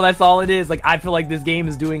scared, bro. That's all it is. Like I feel like this game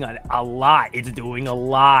is doing a lot. It's doing a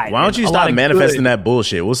lot. Why don't you stop manifesting that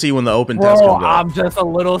bullshit? We'll see when the open test comes out. I'm just a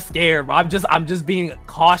little scared. I'm just being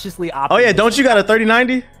cautiously optimistic. Oh yeah, don't you got a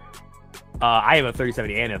 3090? I have a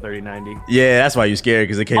 3070 and a 3090. Yeah, that's why you're scared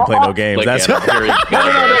because they can't play no games. That's no. Yeah,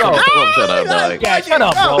 shut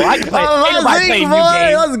up, bro. I can play new games.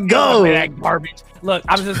 Let's go. That garbage. Look,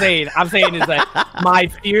 I'm saying is that my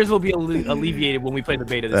fears will be alleviated when we play the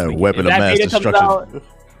beta this week. Weapon of mass destruction.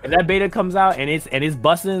 If that beta comes out and it's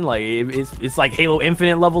busting, like it's like Halo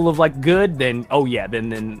Infinite level of like good, then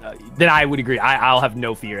then I would agree. I'll have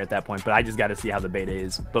no fear at that point. But I just got to see how the beta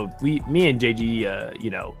is. But me and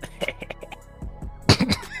JG,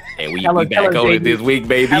 Hey, we back on it this week,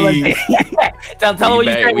 baby. Tell what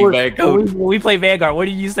you say when we play Vanguard. What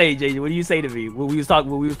did you say, JJ? What did you say to me when we was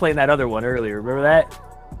playing that other one earlier? Remember that?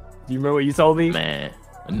 Do you remember what you told me? Man,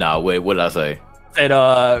 no. Wait, what did I say? Said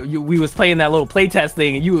we was playing that little playtest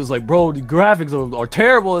thing, and you was like, "Bro, the graphics are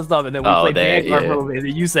terrible and stuff." And then we played Vanguard for a little bit,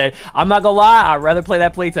 and you said, "I'm not gonna lie, I'd rather play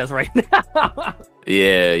that playtest right now."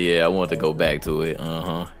 Yeah. I want to go back to it.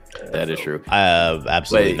 That is true. I have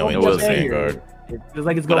absolutely no interest in Vanguard. It feels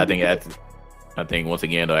like it's going. But I think once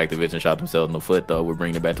again, though, Activision shot themselves in the foot. Though we're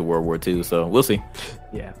bringing it back to World War II, so we'll see.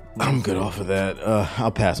 Yeah, I'm good off of that.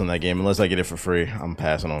 I'll pass on that game unless I get it for free. I'm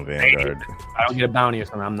passing on Vanguard. I don't get a bounty or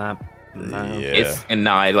something. I'm not. Yeah.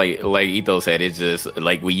 Like Etho said, it's just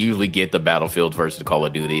like we usually get the Battlefield versus the Call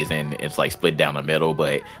of Duties, and it's like split down the middle.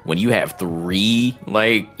 But when you have 3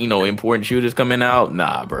 important shooters coming out,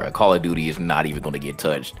 nah, bro, Call of Duty is not even going to get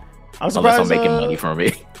touched. Unless I'm making money from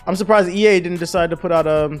it. I'm surprised EA didn't decide to put out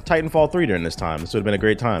Titanfall 3 during this time. This would have been a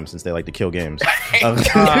great time since they like to kill games. Oh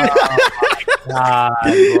my god,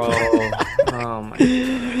 bro. Oh my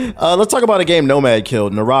god. Let's talk about a game Nomad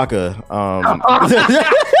killed, Naraka.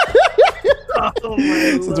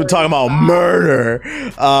 Since we're talking about murder.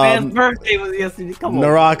 Man's birthday was yesterday. Come on.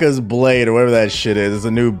 Naraka's Blade, or whatever that shit is. It's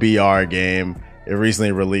a new BR game. It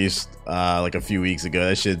recently released like a few weeks ago.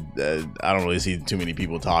 That shit, I don't really see too many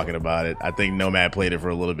people talking about it. I think Nomad played it for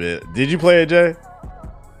a little bit. Did you play it, Jay?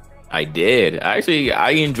 I did. Actually,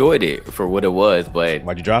 I enjoyed it for what it was, but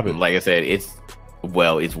why'd you drop it? Like I said, it's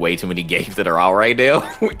way too many games that are out right now,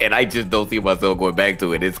 and I just don't see myself going back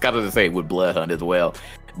to it. It's kind of the same with Bloodhunt as well.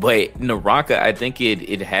 But Naraka, I think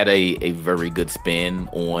it had a very good spin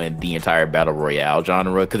on the entire battle royale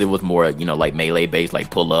genre because it was more, like melee based,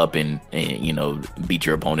 like pull up and beat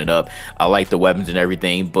your opponent up. I like the weapons and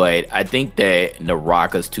everything, but I think that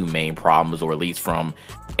Naraka's 2 main problems, or at least from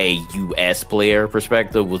a US player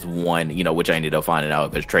perspective, was one, which I ended up finding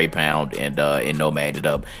out because Trey Pound and Nomad ended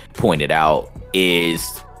up pointed out,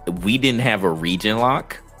 is we didn't have a region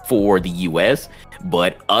lock for the US.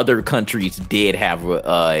 But other countries did have,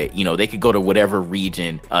 they could go to whatever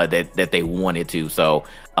region that they wanted to. So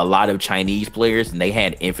a lot of Chinese players, and they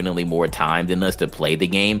had infinitely more time than us to play the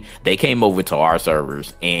game. They came over to our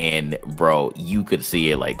servers, and bro, you could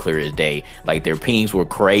see it like clear as day. Like their pings were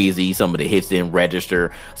crazy. Some of the hits didn't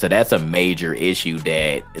register. So that's a major issue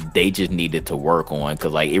that they just needed to work on,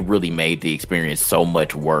 because like it really made the experience so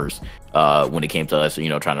much worse when it came to us,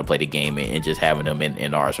 trying to play the game and just having them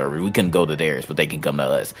in our server. We couldn't go to theirs, but they can come to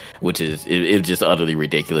us, which is it's just utterly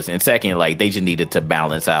ridiculous. And second, like they just needed to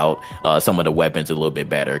balance out some of the weapons a little bit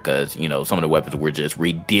better, because some of the weapons were just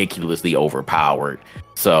ridiculously overpowered.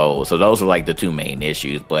 So those are like the two main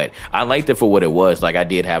issues. But I liked it for what it was. Like I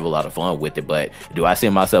did have a lot of fun with it. But do I see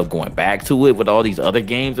myself going back to it with all these other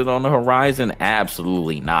games that are on the horizon?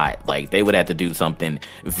 Absolutely not. Like they would have to do something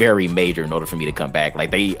very major in order for me to come back.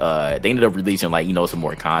 Like they ended up releasing like some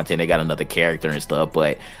more content. They got another character and stuff.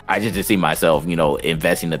 But I just didn't see myself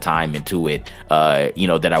investing the time into it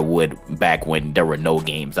that I would back when there were no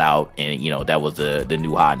games out, and that was the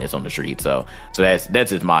new hotness on the street. So that's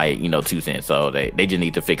just my 2 cents. So they just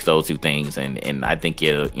need to fix those two things, and I think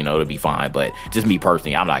it'll be fine. But just me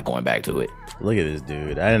personally, I'm not going back to it. Look at this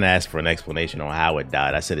dude. I didn't ask for an explanation on how it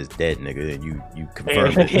died. I said it's dead, nigga, and you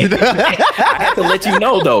confirmed it. I had to let you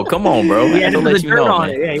know, though. Come on, bro. I had to let you know,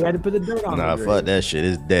 man. Yeah, you had to put the dirt on it. Nah, fuck that shit.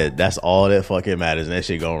 It's dead. That's all that fucking matters, and that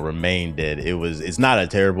shit gonna remain dead. It's not a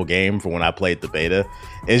terrible game for when I played the beta.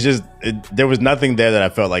 It's just there was nothing there that I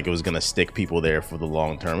felt like it was gonna stick people there for the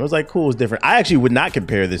long term. It was like cool, it's different. I actually would not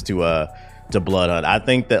compare this to Blood Hunt. I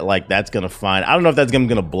think that like that's gonna find, I don't know if that's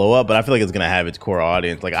gonna blow up, but I feel like it's gonna have its core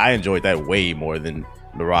audience. Like I enjoyed that way more than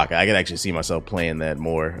Naraka. I could actually see myself playing that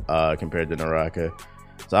more compared to Naraka.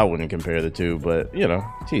 So I wouldn't compare the two, but to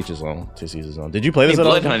each his own, to each his own. Did you play this?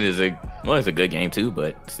 Blood Hunt is it's a good game too,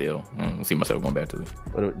 but still, I don't see myself going back to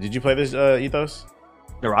it. Did you play this, Ethos?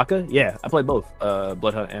 Naraka? Yeah, I played both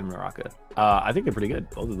Blood Hunt and Naraka. I think they're pretty good,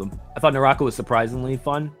 both of them. I thought Naraka was surprisingly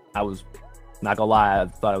fun. I was not gonna lie, I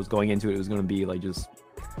thought I was going into it was gonna be like just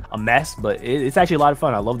a mess, but it's actually a lot of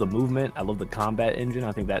fun. I love the movement. I love the combat engine.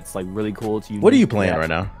 I think that's like really cool to use. What are you playing right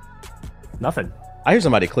now? Nothing. I hear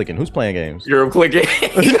somebody clicking. Who's playing games? You're clicking.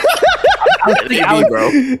 I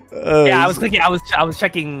was clicking. I was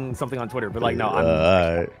checking something on Twitter, but like no,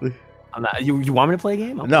 I'm not. You want me to play a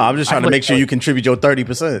game? No, I'm just trying to make sure you contribute your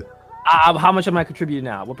 30%. How much am I contributing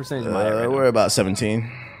now? What percentage am I at right now? We're about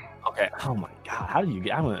 17. Okay. Oh my god, how did you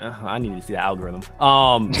get? I need to see the algorithm.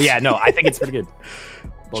 Yeah, no, I think it's pretty good.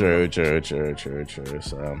 True.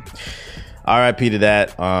 So, R.I.P. to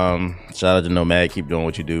that. Shout out to Nomad. Keep doing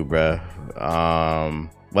what you do, bruh.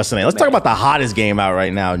 What's the name? Let's talk about the hottest game out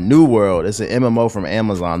right now, New World. It's an MMO from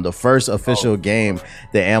Amazon, the first official game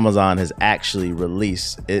that Amazon has actually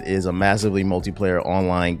released. It is a massively multiplayer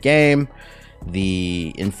online game.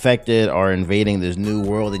 The infected are invading this new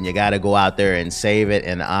world, and you got to go out there and save it,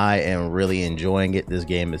 and I am really enjoying it. This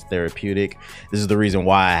game is therapeutic. This is the reason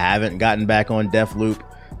why I haven't gotten back on Deathloop.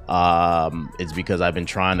 It's because I've been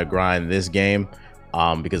trying to grind this game,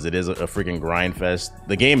 because it is a freaking grind fest.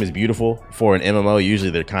 The game is beautiful for an MMO.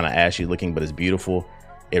 Usually they're kind of ashy looking, but it's beautiful.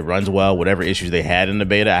 It runs well. Whatever issues they had in the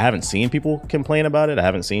beta, I haven't seen people complain about it. I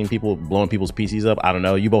haven't seen people blowing people's PCs up. I don't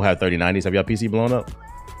know. You both have 3090s. Have y'all PC blown up?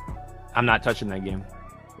 I'm not touching that game.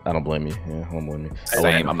 I don't blame you. Yeah, I don't blame you.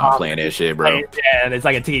 Same. I'm not playing that shit, bro. And it's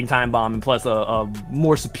like a ticking time bomb, and plus a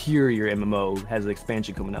more superior MMO has an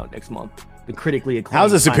expansion coming out next month. The critically acclaimed.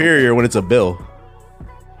 How's it superior when it's a bill?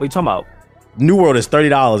 What are you talking about? New World is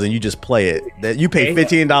 $30 and you just play it. That you pay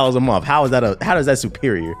 $15 a month. How is that? How is that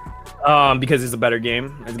superior? Because it's a better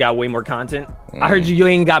game. It's got way more content. I heard you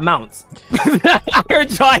ain't got mounts. I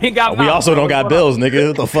heard you ain't got mounts. We also don't got bills, nigga.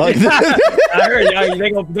 What the fuck? I heard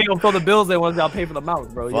they gonna throw the bills in once y'all pay for the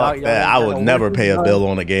mounts, bro. Fuck that. I would never pay a bill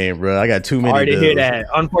on a game, bro. I got too many already bills. Hear that.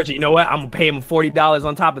 Unfortunately, you know what? I'm gonna pay him $40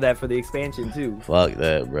 on top of that for the expansion too. Fuck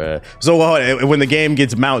that, bro. So when the game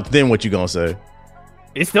gets mounted, then what you gonna say?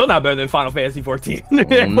 It's still not better than Final Fantasy 14.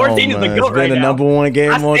 14 no, is the GOAT right now. It's been the number one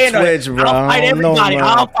game on Twitch, bro.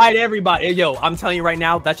 I'll fight everybody. Yo, I'm telling you right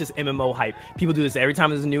now, that's just MMO hype. People do this every time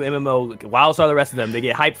there's a new MMO. Wilds are the rest of them. They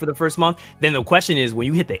get hyped for the first month. Then the question is, when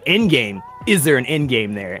you hit the end game, is there an end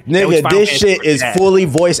game there? Nigga, this shit is fully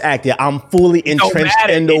voice acted. I'm fully entrenched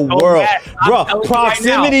in the world. Bro,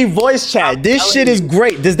 proximity voice chat. This shit is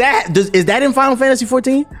great. Is that in Final Fantasy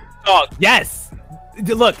 14? Oh, yes.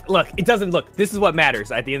 Look, it doesn't look. This is what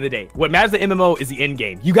matters at the end of the day. What matters to MMO is the end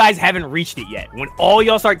game. You guys haven't reached it yet. When all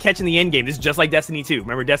y'all start catching the end game, this is just like Destiny 2.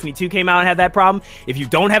 Remember Destiny 2 came out and had that problem? If you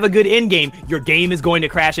don't have a good end game, your game is going to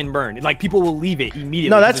crash and burn. Like people will leave it immediately.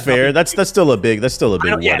 No, that's fair. That's still a big what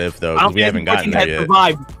if though, because we haven't gotten there yet.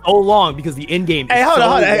 Survived so long because the end game. Hey, hold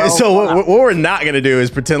on. So what we're not gonna do is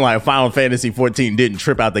pretend like Final Fantasy 14 didn't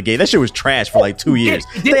trip out the gate. That shit was trash for like 2 years.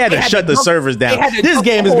 They had to shut the servers down. This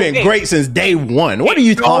game has been great since day one. What are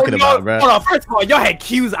you talking about, bro? Hold on. First of all, y'all had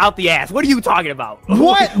queues out the ass. What are you talking about?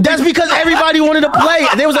 What? That's because everybody wanted to play.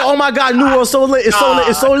 They was like, "Oh my god, New World so lit! It's so lit!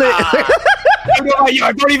 It's so lit!"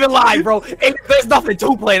 Don't even lie, bro. There's nothing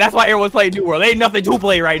to play. That's why everyone's playing New World. There ain't nothing to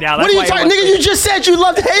play right now. What are you talking, nigga? You just said you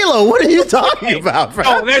loved Halo. What are you talking about, bro?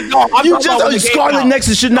 You just Scarlet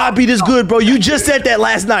Nexus should not be this good, bro. You just said that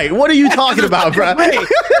last night. What are you talking about, bro? There's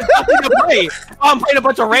nothing to play. I'm playing a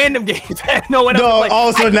bunch of random games. No,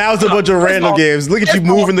 also now it's a bunch of random games. Look at you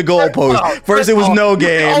moving the goalpost. First it was no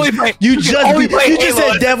game. You just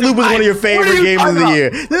said Deathloop was one of your favorite games of the year.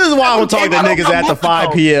 This is why I don't talk to niggas after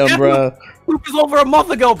 5 p.m., bro. It was over a month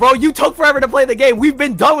ago, bro. You took forever to play the game. We've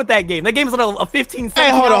been done with that game. That game is like a 15, 17 Hey,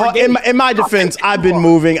 hold on. In my defense, I've been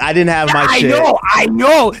moving. I didn't have my shit. I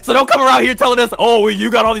know. So don't come around here telling us, oh,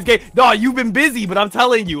 you got all these games. No, you've been busy, but I'm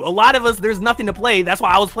telling you, a lot of us, there's nothing to play. That's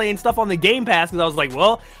why I was playing stuff on the Game Pass, because I was like,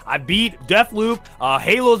 well, I beat Deathloop.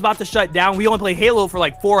 Halo's about to shut down. We only play Halo for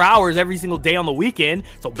like 4 hours every single day on the weekend,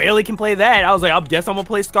 so barely can play that. I was like, I guess I'm going to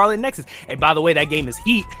play Scarlet Nexus. And by the way, that game is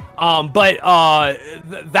heat.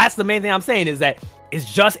 That's the main thing I'm saying is that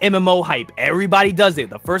it's just MMO hype. Everybody does it.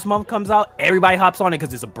 The first month comes out, everybody hops on it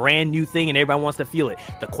because it's a brand new thing and everybody wants to feel it.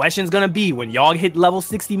 The question's gonna be, when y'all hit level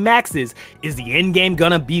 60 maxes, is the end game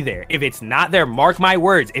gonna be there? If it's not there, mark my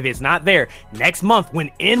words, if it's not there, next month when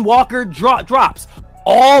Endwalker drops,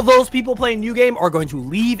 all those people playing New Game are going to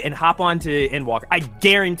leave and hop onto Endwalker. I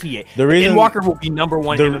guarantee it. Endwalker will be number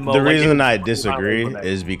one MMO. The reason I disagree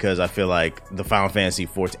is because I feel like the Final Fantasy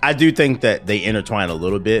 14, I do think that they intertwine a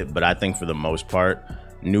little bit, but I think for the most part,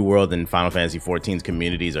 New World and Final Fantasy 14's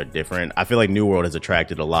communities are different. I feel like New World has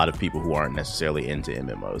attracted a lot of people who aren't necessarily into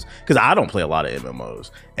MMOs, because I don't play a lot of MMOs.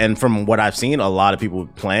 And from what I've seen, a lot of people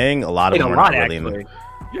playing, a lot of them are not really into.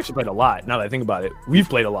 You actually played a lot. Now that I think about it, we've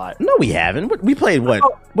played a lot. No, we haven't. We played what?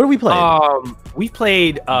 What did we play? We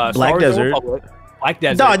played Black Desert. Black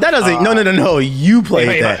Desert. No, that doesn't. No. You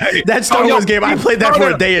played that. That Star Wars game. I played that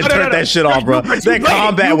for a day and turned that shit off, bro. That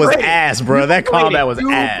combat was ass, bro. That combat was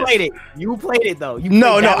ass. You played it though.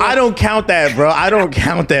 No, I don't count that, bro. I don't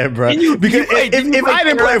count that, bro. Because if I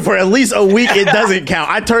didn't play it for at least a week, it doesn't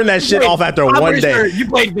count. I turned that shit off after one day. Sure you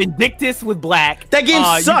played Vindictus with Black. That game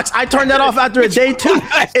sucks. I turned that off after a day too.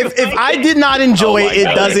 If I did not enjoy it,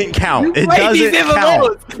 it doesn't count. It doesn't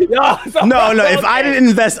count. No. If I didn't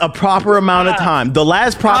invest a proper amount of time. The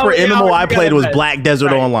last proper MMO I played was Black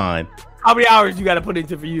Desert Online. How many hours you got to put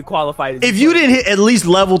into for you to qualify? If you didn't hit at least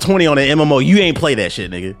level 20 on an MMO, you ain't play that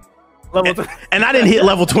shit, nigga. And I didn't hit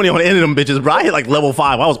level 20 on any of them bitches, bro. I hit like level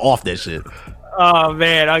 5. I was off that shit. Oh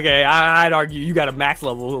man, okay. I'd argue you got a max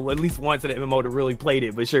level at least once in the MMO to really played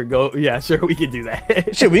it, but sure, we can do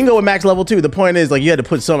that. Shit, we can go with max level too. The point is, like, you had to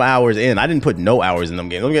put some hours in. I didn't put no hours in them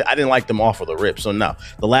games. I didn't like them off of the rip. So no,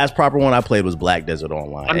 the last proper one I played was Black Desert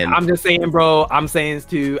Online. I'm just saying, bro. I'm saying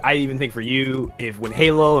too. I even think for you, if when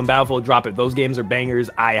Halo and Battlefield drop, if those games are bangers,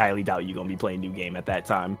 I highly doubt you're gonna be playing New Game at that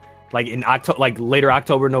time. Like in October, like later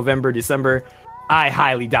October, November, December. I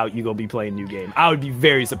highly doubt you gonna be playing New Game. I would be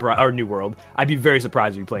very surprised, or New World. I'd be very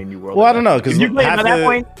surprised if you playing New World. Well, I don't know, because you play at that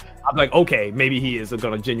point, I'm like, okay, maybe he is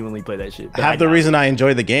gonna genuinely play that shit. Half the reason I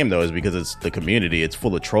enjoy the game though is because it's the community. It's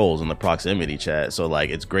full of trolls in the proximity chat, so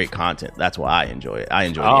like it's great content. That's why I enjoy it. I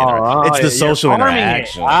enjoy it's the social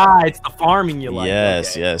interaction. It's the farming you like.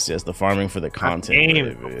 Yes. The farming for the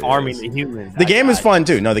content. Farming the humans. The game is fun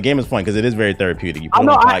too. No, the game is fun because it is very therapeutic. You put on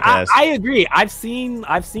a podcast. I agree. I've seen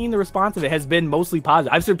the response of it has been mostly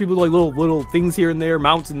positive. I've seen people like little things here and there,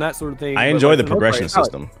 mounts and that sort of thing. I enjoy the progression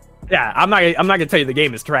system. Yeah, I'm not gonna tell you the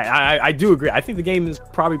game is trash. I do agree. I think the game is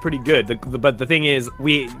probably pretty good. But the thing is,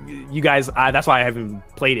 you guys, that's why I haven't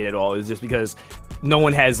played it at all. Is just because no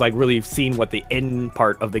one has like really seen what the end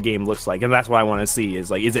part of the game looks like, and that's what I want to see. Is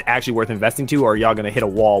like, is it actually worth investing to, or are y'all gonna hit a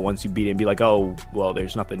wall once you beat it and be like, oh, well,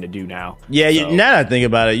 there's nothing to do now? Yeah, so. Now that I think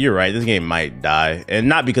about it, you're right. This game might die, and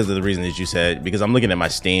not because of the reason that you said. Because I'm looking at my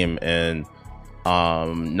Steam and.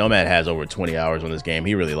 Nomad has over 20 hours on this game.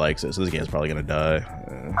 He really likes it, so this game's probably gonna die.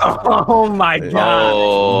 Oh my god!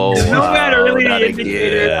 Oh, Nomad really the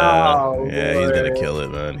indicator. Yeah, he's gonna kill it,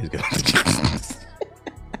 man. He's gonna.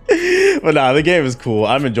 But nah, the game is cool.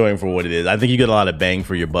 I'm enjoying it for what it is. I think you get a lot of bang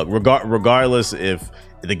for your buck, regardless if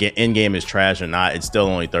the end game is trash or not, it's still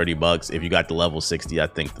only $30. If you got the level 60, I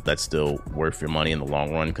think that's still worth your money in the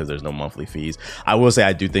long run because there's no monthly fees. I will say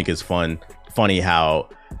I do think it's funny how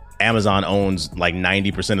Amazon owns like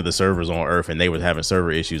 90% of the servers on Earth, and they were having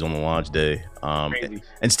server issues on the launch day.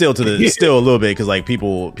 And still still a little bit because like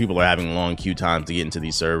people are having long queue times to get into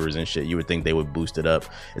these servers and shit. You would think they would boost it up.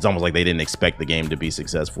 It's almost like they didn't expect the game to be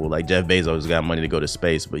successful. Like Jeff Bezos got money to go to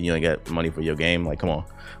space, but you ain't got money for your game. Like, come on,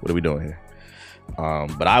 what are we doing here?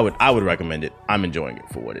 But I would recommend it. I'm enjoying it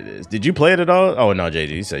for what it is. Did you play it at all? Oh no, JJ,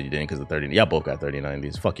 you said you didn't because of 30. Y'all both got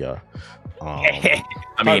 3090s. Fuck y'all.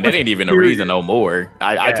 I mean, that ain't even a reason no more.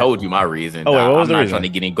 I told you my reason. Oh, wait, what was I'm the not reason? trying to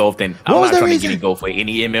get engulfed in. I'm not trying to get engulfed for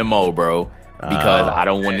any MMO, bro. Because I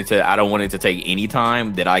don't want it to take any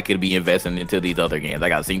time that I could be investing into these other games. I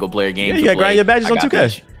got single player games. Yeah, you got to grind your badges on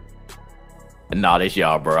 2K. Nah, that's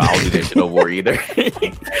y'all, bro. I don't do that shit no more either.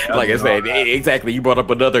 Like I said, exactly. You brought up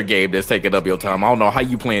another game that's taking up your time. I don't know how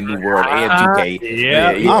you playing New World and 2K.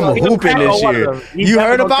 Yeah, I'm hooping this year. You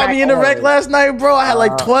heard about me in the rec last night, bro? I had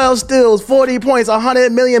like 12 steals, 40 points,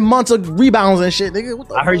 100 million months of rebounds and shit. Nigga, what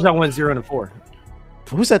the I heard y'all went 0-4.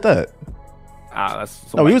 Who said that?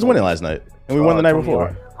 That's No, he was winning last night, and we won the night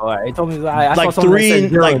before. He told me I Like saw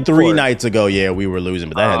three nights ago. Yeah, we were losing,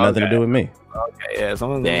 but that had nothing to do with me. Okay, yeah,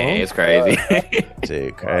 Dang, it's crazy.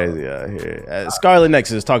 Shit, crazy out here. Scarlet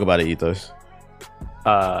Nexus, talk about it, Ethos.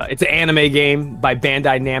 It's an anime game by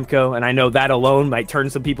Bandai Namco, and I know that alone might turn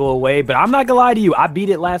some people away, but I'm not gonna lie to you. I beat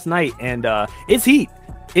it last night, and it's heat.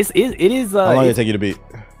 It is. How long did it take you to beat?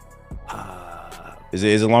 Is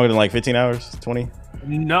it longer than like 15 hours? 20?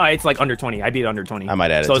 No, it's like under 20. I beat it under 20. I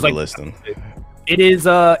might add it to the list then. It is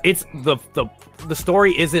it's the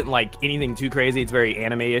story isn't like anything too crazy. It's very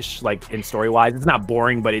anime-ish, like in story-wise. It's not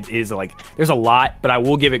boring, but it is like there's a lot, but I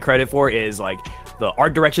will give it credit for is like the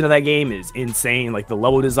art direction of that game is insane. Like the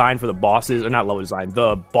level design for the bosses, or not level design,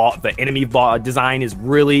 the enemy design is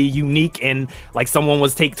really unique, and like someone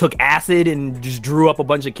took acid and just drew up a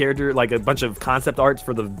bunch of character, like a bunch of concept arts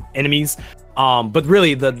for the enemies. But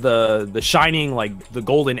really the shining, like the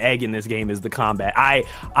golden egg in this game is the combat.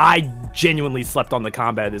 I genuinely slept on the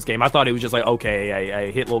combat of this game. I thought it was just like, okay,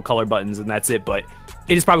 I hit little color buttons and that's it, but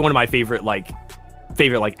it is probably one of my favorite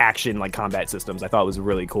action like combat systems. I thought it was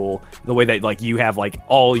really cool the way that like you have like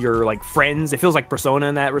all your like friends. It feels like Persona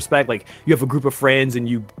in that respect. Like you have a group of friends and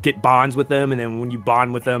you get bonds with them, and then when you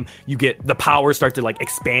bond with them, you get the powers start to like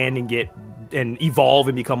expand and evolve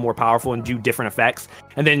and become more powerful and do different effects.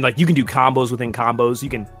 And then like you can do combos within combos. You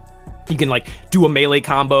can like do a melee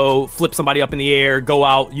combo, flip somebody up in the air, go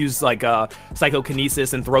out, use like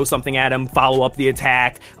psychokinesis and throw something at them, follow up the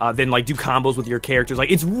attack, then like do combos with your characters.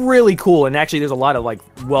 Like it's really cool, and actually there's a lot of like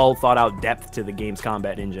well thought out depth to the game's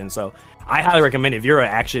combat engine. So I highly recommend, if you're an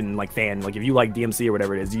action like fan, like if you like DMC or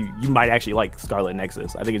whatever it is, you might actually like Scarlet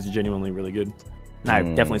Nexus. I think it's genuinely really good. And I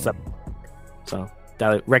definitely slept. So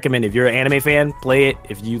I recommend, if you're an anime fan, play it.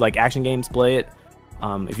 If you like action games, play it.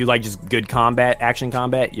 If you like just good action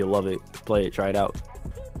combat, you'll love it. Play it, try it out.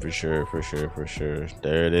 For sure.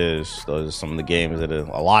 There it is. Those are some of the games a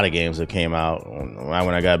lot of games that came out right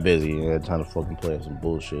when I got busy. I had time to fucking play some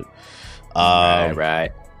bullshit. Right.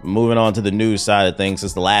 Moving on to the news side of things,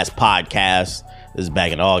 since the last podcast, this is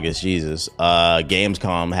back in August, Jesus.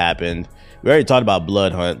 Gamescom happened. We already talked about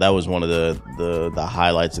Blood Hunt. That was one of the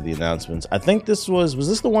highlights of the announcements. I think this was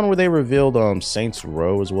this the one where they revealed Saints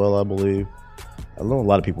Row as well, I believe. I know a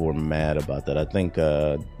lot of people were mad about that. I think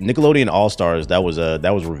Nickelodeon All Stars, that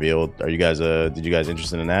was revealed. Are you guys did you guys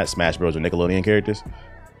interested in that? Smash Bros with Nickelodeon characters?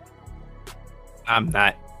 I'm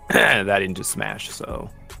not that into Smash, so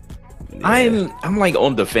yeah. I'm like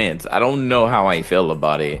on the fence. I don't know how I feel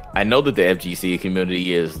about it. I know that the FGC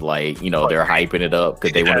community is like, they're hyping it up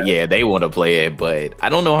because they want to play it, but I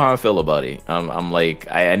don't know how I feel about it. I'm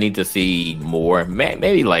like, I need to see more.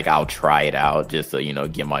 Maybe like I'll try it out just to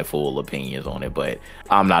get my full opinions on it, but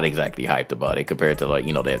I'm not exactly hyped about it compared to like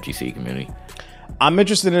the FGC community. I'm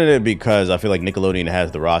interested in it because I feel like Nickelodeon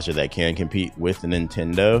has the roster that can compete with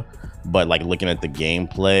Nintendo, but like looking at the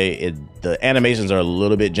gameplay, the animations are a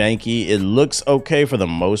little bit janky. It looks okay for the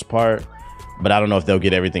most part, but I don't know if they'll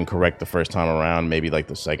get everything correct the first time around, maybe like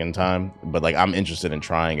the second time. But like I'm interested in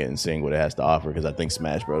trying it and seeing what it has to offer, because I think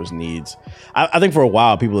Smash Bros needs, I think for a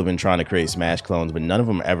while people have been trying to create Smash clones, but none of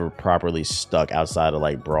them ever properly stuck outside of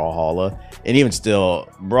like Brawlhalla. And even still,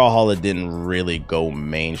 Brawlhalla didn't really go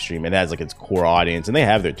mainstream. It has like its core audience and they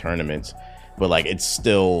have their tournaments, but like it's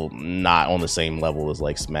still not on the same level as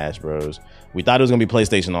like Smash Bros. We thought it was gonna be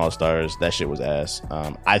PlayStation All Stars. That shit was ass.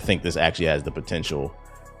 I think this actually has the potential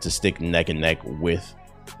to stick neck and neck with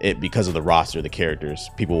it because of the roster, the characters.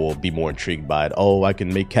 People will be more intrigued by it. Oh, I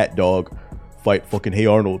can make Cat Dog fight fucking Hey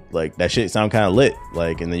Arnold. Like that shit sound kind of lit.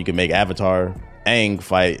 Like, and then you can make Avatar Aang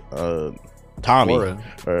fight Tommy or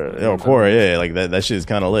Korra. Yeah, like that shit is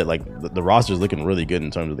kind of lit. Like the roster's looking really good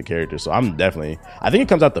in terms of the characters. So I think it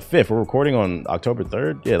comes out the 5th. We're recording on October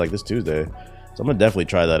 3rd. Yeah, like this Tuesday. So I'm gonna definitely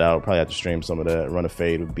try that out. Probably have to stream some of that. Run a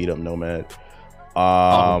fade with Beat Up Nomad.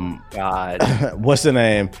 Oh God, what's the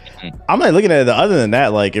name? I'm not looking at it. Other than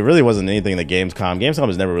that, like it really wasn't anything that Gamescom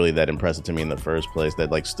was never really that impressive to me in the first place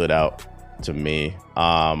that like stood out to me.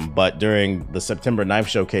 But during the September 9th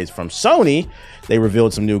showcase from Sony, they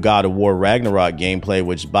revealed some new God of War Ragnarok gameplay,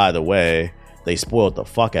 which by the way, they spoiled the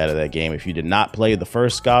fuck out of that game. If you did not play the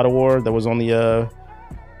first God of War that was on the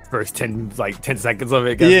first 10 seconds of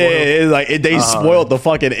it. They spoiled the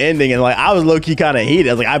fucking ending, and like I was low-key kind of heated.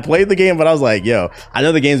 I was like, I played the game, but I was like, yo, I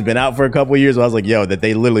know the game's been out for a couple of years, but I was like, yo, that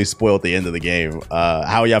they literally spoiled the end of the game.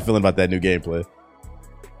 How are y'all feeling about that new gameplay?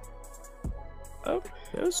 Oh,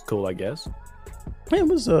 it was cool, I guess. It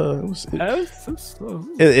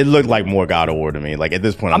looked like more God of War to me. Like at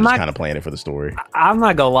this point, I'm just kind of playing it for the story. I'm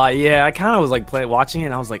not gonna lie. Yeah, I kind of was like watching it,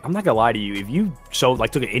 and I was like, I'm not gonna lie to you. If you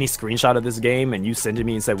took any screenshot of this game and you sent it to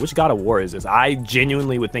me and said, which God of War is this? I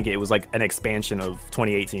genuinely would think it was like an expansion of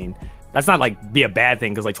 2018. That's not like be a bad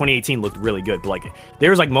thing because like 2018 looked really good, but like there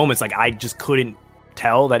was like moments like I just couldn't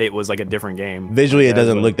tell that it was like a different game. Visually, it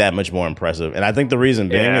doesn't look that much more impressive, and I think the reason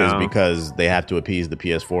being is because they have to appease the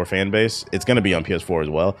PS4 fan base. It's going to be on PS4 as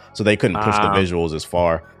well, so they couldn't push the visuals as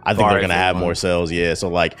far. I think they're going to have more sales. Yeah, so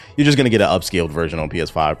like you're just going to get an upscaled version on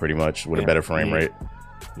PS5 pretty much with a better frame rate.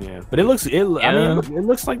 Yeah, but it looks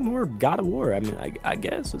like more God of War. I mean, I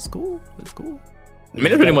guess it's cool. It's cool. I mean,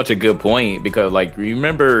 it's pretty much a good point because, like,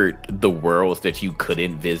 remember the worlds that you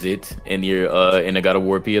couldn't visit in your in the God of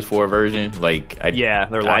War PS4 version? Like, they're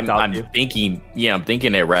locked out. I'm thinking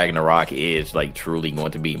that Ragnarok is like truly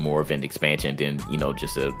going to be more of an expansion than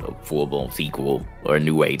just a full blown sequel or a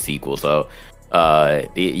New Age sequel. So, I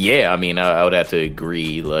mean, I would have to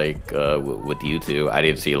agree, like, with you two. I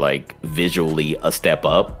didn't see like visually a step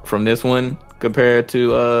up from this one compared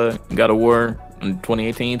to God of War in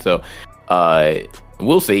 2018. So.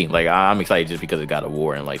 We'll see. Like I'm excited just because of God of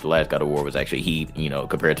War, and like the last God of War was actually heat.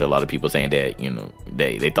 Compared to a lot of people saying that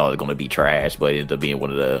they thought it was going to be trash, but it ended up being one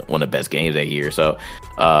of the best games that year. So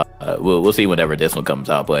we'll see whenever this one comes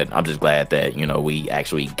out. But I'm just glad that we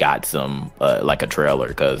actually got some like a trailer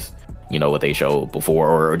because. What they showed before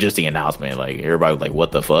or just the announcement, like everybody was like,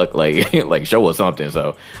 what the fuck? Like, like show us something.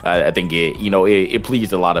 So I think it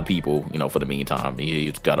pleased a lot of people, for the meantime.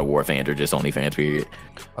 It's God of War fans or just Sony fans, period.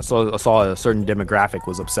 I saw a certain demographic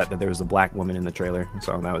was upset that there was a black woman in the trailer.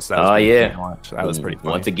 So that was that was pretty funny.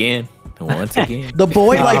 Once again. The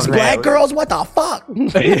boy likes black girls? What the fuck?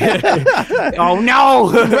 Oh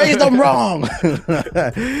no! Raised them wrong.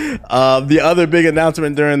 The other big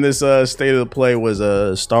announcement during this State of the Play was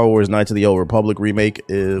Star Wars Knights of the Old Republic remake.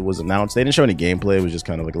 It was announced. They didn't show any gameplay. It was just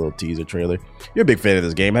kind of like a little teaser trailer. You're a big fan of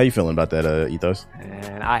this game. How you feeling about that, Ethos?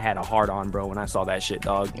 And I had a hard on, bro, when I saw that shit,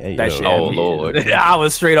 dog. Hey, that shit. Oh Lord! I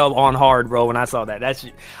was straight up on hard, bro, when I saw that. That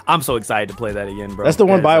shit, I'm so excited to play that again, bro. That's the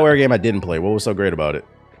one BioWare game I didn't play. What was so great about it?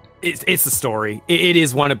 It's the story. It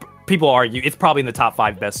is one of people argue it's probably in the top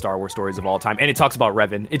 5 best Star Wars stories of all time, and it talks about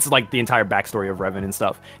Revan. It's like the entire backstory of Revan and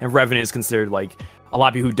stuff. And Revan is considered like a lot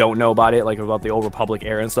of people who don't know about it, like about the Old Republic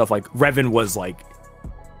era and stuff. Like Revan was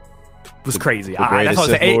crazy. The greatest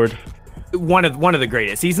Sith Lord. One of the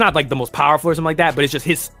greatest. He's not like the most powerful or something like that, but it's just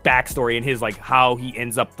his backstory and his like how he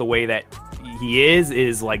ends up the way that he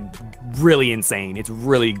is like really insane. It's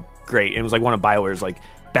really great. It was like one of BioWare's like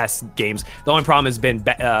best games. The only problem has been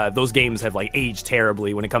those games have like aged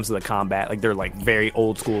terribly when it comes to the combat. Like they're like very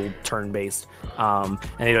old school turn based, and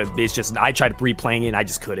it's just I tried replaying it and I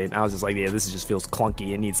just couldn't. I was just like, yeah, this just feels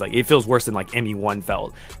clunky. It feels worse than like ME1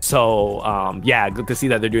 felt. So good to see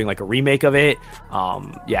that they're doing like a remake of it.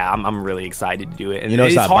 I'm really excited to do it. And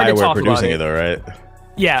it's not BioWare producing it though, right?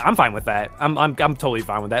 Yeah, I'm fine with that. I'm totally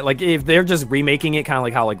fine with that. Like if they're just remaking it, kind of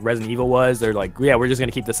like how like Resident Evil was, they're like, yeah, we're just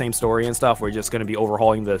gonna keep the same story and stuff. We're just gonna be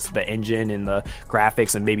overhauling the engine and the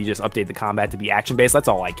graphics and maybe just update the combat to be action based. That's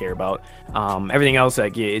all I care about. Everything else,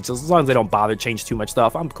 like it's just, as long as they don't bother change too much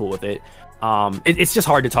stuff, I'm cool with it. It's just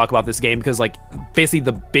hard to talk about this game because like basically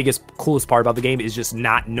the coolest part about the game is just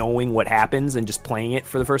not knowing what happens and just playing it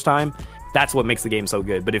for the first time. That's what makes the game so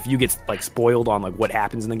good. But if you get like spoiled on like what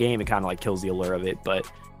happens in the game, it kind of like kills the allure of it. But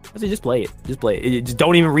I say just play it. Just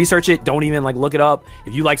don't even research it. Don't even like look it up.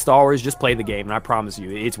 If you like Star Wars, just play the game, and I promise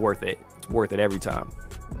you, it's worth it. It's worth it every time.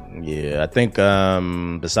 Yeah, I think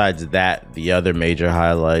besides that, the other major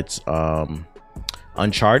highlights,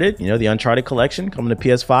 Uncharted. The Uncharted collection coming to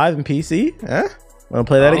PS5 and PC. Want to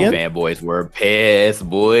play that again? Fanboys were pissed,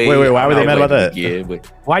 boy. Wait, why were they mad about that? Yeah, but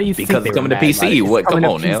Why do you because think it's coming to PC? What? Come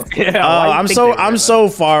on now. I'm so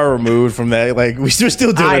far removed from that. Like we're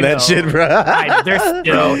still doing that shit, bro. They're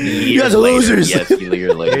still, you guys are losers. Yes,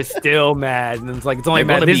 they're still mad, and it's like it's only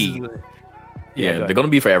mad. Yeah, they're gonna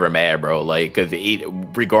be forever mad, bro. Like, because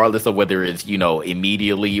regardless of whether it's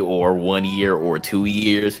immediately or 1 year or 2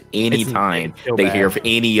 years, anytime they hear of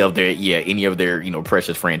any of their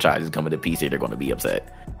precious franchises coming to PC, they're gonna be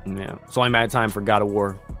upset. Yeah, it's only a matter of time for God of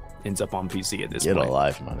War ends up on PC at this point. Get a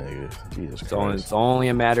life, my nigga. Jesus Christ. It's only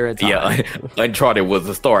a matter of time. Yeah, Uncharted was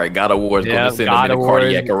the start. God of War is going to send them in a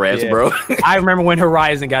cardiac arrest, bro. I remember when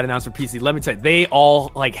Horizon got announced for PC. Let me tell you, they all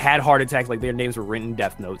had heart attacks. Like their names were written in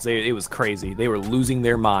death notes. It was crazy. They were losing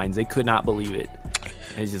their minds. They could not believe it.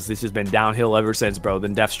 It's just been downhill ever since, bro.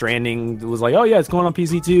 Then Death Stranding was like, oh yeah, it's going on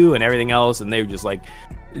PC too, and everything else, and they were just like,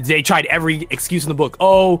 they tried every excuse in the book.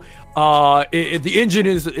 The engine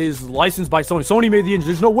is licensed by Sony. Sony made the engine.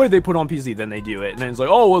 There's no way they put it on PC. Then they do it, and then it's like,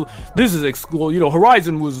 oh well, this is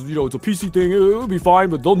Horizon was it's a PC thing. It'll be fine,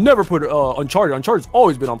 but they'll never put Uncharted. Uncharted's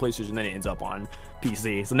always been on PlayStation. Then it ends up on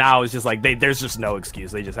PC. So now it's just like there's just no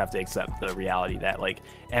excuse. They just have to accept the reality that like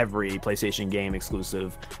every PlayStation game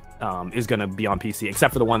exclusive is gonna be on PC,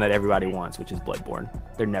 except for the one that everybody wants, which is Bloodborne.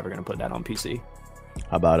 They're never gonna put that on PC.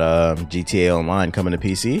 How about GTA Online coming to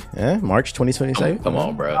PC? March 2027? Come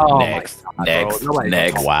on, bro. Oh next.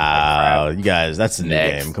 Wow, you guys, that's the new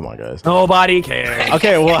game. Come on, guys. Nobody cares.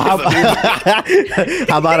 Okay, well, how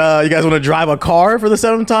about you guys want to drive a car for the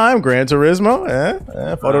 7th time? Gran Turismo?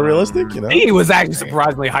 Photorealistic, He was actually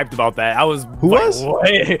surprisingly hyped about that. I was. Who was?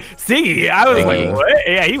 Siggy. I was like, what?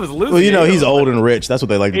 Yeah, he was losing. Well, he's old and rich. That's what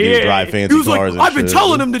they like to do, is drive fancy cars. I've been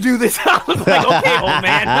telling him to do this. I was like, okay, old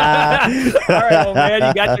man. All right, old man,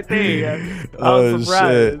 you got your thing. I was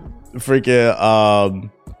surprised. Shit. Freaking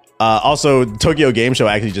also Tokyo Game Show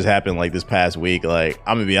actually just happened like this past week. Like,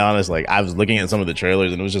 I'm gonna be honest, like I was looking at some of the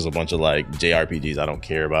trailers and it was just a bunch of like JRPGs I don't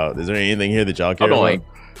care about. Is there anything here that y'all care about?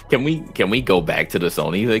 Can we go back to the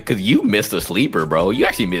Sony? Because you missed a sleeper, bro. You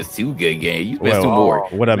actually missed 2 good games. You missed 2 more.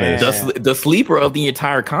 What I missed? The sleeper of the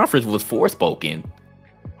entire conference was Forspoken.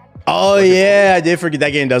 Oh yeah, I did forget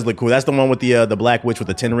that game. Does look cool. That's the one with the Black Witch with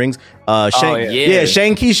the 10 rings.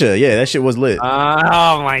 Shane Keisha. Yeah, that shit was lit.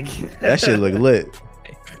 Oh my god, that shit looked lit.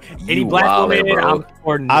 Any black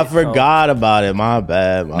woman, I forgot about it. My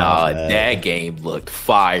bad. That game looked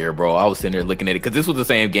fire, bro. I was sitting there looking at it because this was the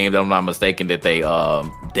same game that I'm not mistaken that they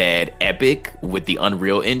did Epic with the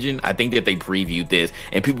Unreal Engine. I think that they previewed this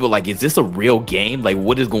and people were like, "Is this a real game? Like,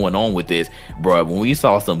 what is going on with this, bro?" When we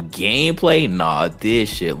saw some gameplay, this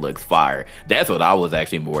shit looks fire. That's what I was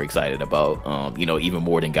actually more excited about. Even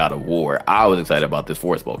more than God of War, I was excited about this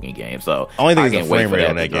Forspoken game. So only thing is the frame rate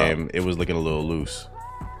on that game. It was looking a little loose.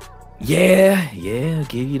 Yeah, I'll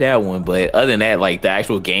give you that one. But other than that, like the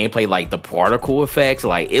actual gameplay, like the particle effects,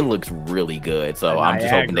 like it looks really good. So I'm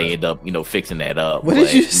just hoping they end up, fixing that up. What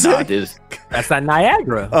did you say? That's not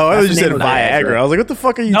Niagara. Oh, I thought you said Viagra. I was like, what the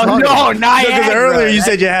fuck are you talking about? No, Niagara. Because earlier you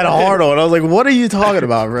said you had a hard on. I was like, what are you talking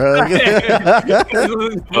about, bro?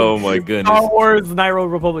 Oh my goodness. Star Wars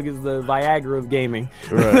Nairo Republic is the Viagra of gaming.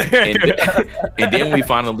 Right. and then we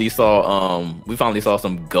finally saw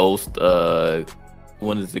some Ghost.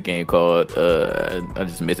 What is the game called? I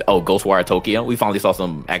just missed it. Oh, Ghostwire Tokyo. We finally saw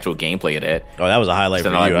some actual gameplay of that. Oh, that was a highlight for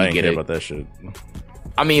you. I didn't care about that shit.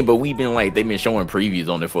 I mean, but they've been showing previews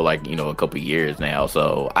on it for like, a couple of years now.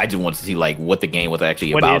 So I just wanted to see like what the game was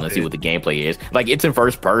actually about and see what the gameplay is. Like it's in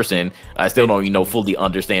first person. I still don't, fully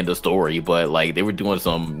understand the story, but like they were doing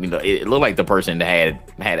some, it looked like the person had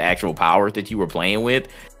actual powers that you were playing with.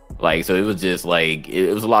 Like, so it was just like,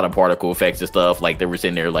 it was a lot of particle effects and stuff. Like they were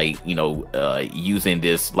sitting there like, using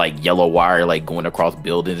this like yellow wire, like going across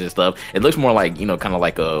buildings and stuff. It looks more like, kind of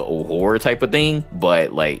like a horror type of thing,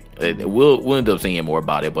 but like we'll end up seeing more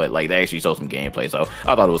about it. But like they actually showed some gameplay. So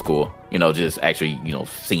I thought it was cool, just actually,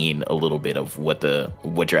 seeing a little bit of what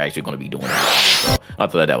you're actually going to be doing. So I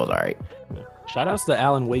thought that was all right. Shout outs to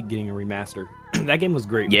Alan Wake getting a remaster. That game was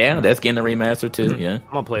great. Yeah, that's getting a remaster too. Yeah, I'm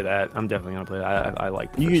gonna play that. I'm definitely gonna play that. I like.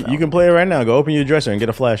 You can play it right now. Go open your dresser and get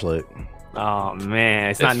a flashlight. Oh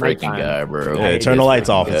man, it's not nighttime, guy, bro. Yeah, turn the lights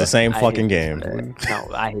off. It's the same fucking game. No,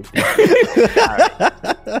 I hate that.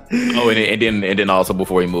 Right. Oh, and then also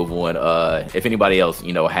before we move on, if anybody else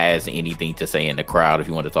has anything to say in the crowd, if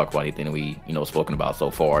you want to talk about anything that we spoken about so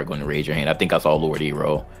far, go and raise your hand. I think I saw Lord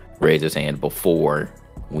Hero raise his hand before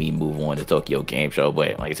we move on to Tokyo Game Show,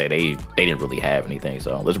 but like I said, they didn't really have anything,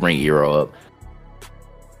 so let's bring Hero up.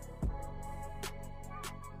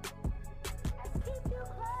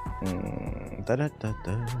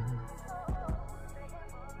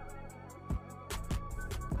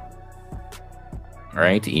 All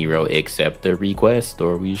right, Ero, accept the request,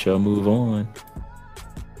 or we shall move on.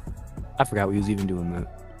 I forgot we was even doing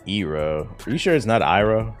that. Ero. Are you sure it's not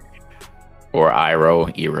Iro? Or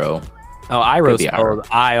Ero. Oh, Iro Could be spelled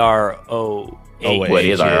IRO. Oh, wait. What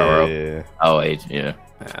is IRO? Yeah. Oh, H, yeah.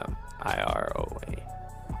 IROA.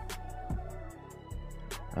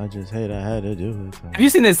 I just hate I had to do it. Have you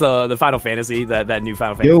seen this? The Final Fantasy, that new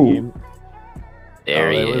Final Fantasy game.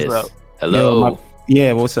 There he is. What's up? Hello.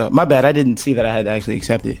 Yeah, what's up? My bad. I didn't see that I had to actually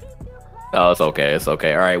accept it. Oh, it's okay. It's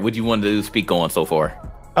okay. All right. What do you want to speak on so far?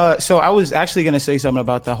 So I was actually gonna say something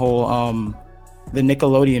about the whole the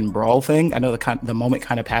Nickelodeon Brawl thing. I know the moment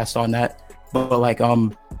kind of passed on that, but like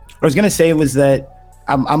what I was gonna say was that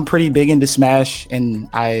I'm pretty big into Smash, and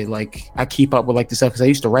I keep up with like the stuff because I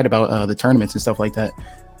used to write about the tournaments and stuff like that.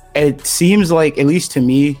 It seems like, at least to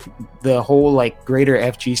me, the whole like greater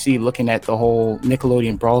FGC looking at the whole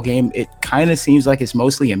Nickelodeon Brawl game, it kind of seems like it's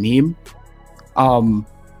mostly a meme.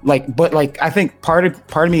 But I think part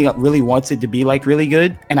of me really wants it to be like really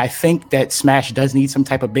good, and I think that Smash does need some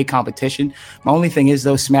type of big competition. My only thing is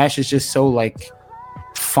though, Smash is just so like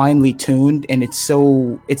finely tuned, and it's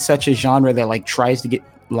such a genre that like tries to get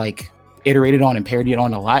like iterated on and parodied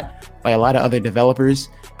on a lot by a lot of other developers,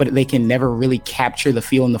 but they can never really capture the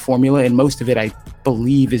feel and the formula, and most of it I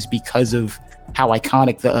believe is because of how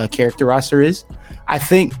iconic the character roster is. I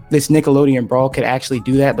think this Nickelodeon Brawl could actually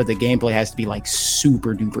do that, but the gameplay has to be like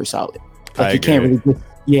super duper solid. Like you can't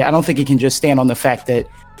really I don't think it can just stand on the fact that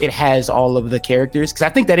it has all of the characters, because I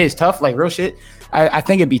think that is tough, like real shit. I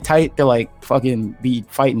think it'd be tight to like fucking be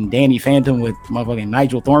fighting Danny Phantom with motherfucking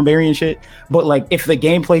Nigel Thornberry and shit. But like if the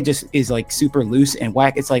gameplay just is like super loose and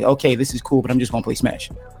whack, it's like, okay, this is cool, but I'm just gonna play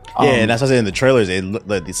Smash. Yeah, and that's what I said in the trailers. It looked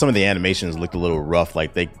like some of the animations looked a little rough.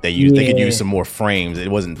 Like they could use some more frames.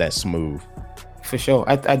 It wasn't that smooth. For sure,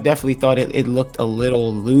 I definitely thought it looked a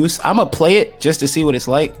little loose. I'm gonna play it just to see what it's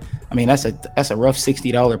like. I mean, that's a rough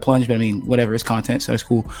 $60 plunge, but I mean, whatever, it's content, so it's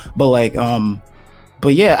cool. But like,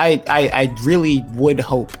 but yeah, I really would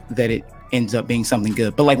hope that it ends up being something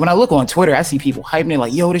good. But like when I look on Twitter, I see people hyping it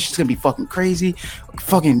like, yo, this shit's gonna be fucking crazy,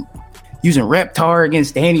 fucking using Reptar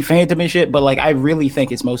against Danny Phantom and shit. But like, I really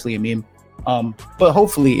think it's mostly a meme. But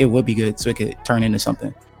hopefully it would be good, so it could turn into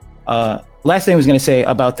something. Last thing I was gonna say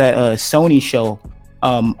about that Sony show.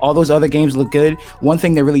 All those other games look good. One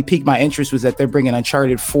thing that really piqued my interest was that they're bringing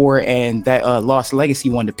Uncharted 4 and that Lost Legacy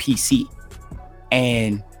one to PC.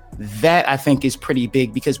 And that I think is pretty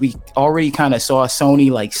big, because we already kind of saw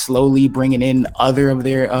Sony like slowly bringing in a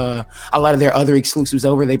lot of their other exclusives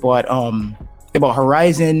over. They bought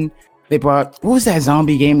Horizon. They bought, what was that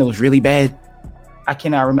zombie game that was really bad? I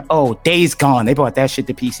cannot remember. Oh, Days Gone. They bought that shit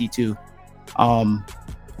to PC too.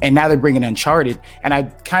 And now they're bringing Uncharted, and I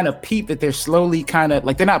kind of peep that they're slowly kind of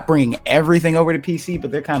like, they're not bringing everything over to PC,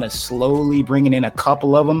 but they're kind of slowly bringing in a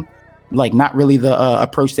couple of them, like not really the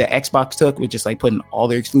approach that Xbox took with just like putting all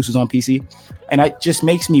their exclusives on PC. And it just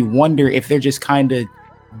makes me wonder if they're just kind of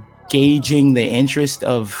gauging the interest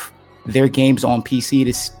of their games on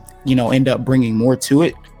PC to, end up bringing more to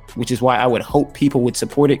it, which is why I would hope people would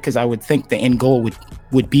support it, because I would think the end goal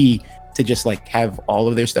would be to just like have all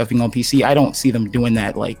of their stuffing on PC. I don't see them doing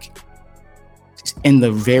that like in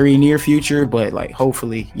the very near future, but like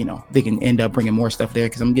hopefully, they can end up bringing more stuff there,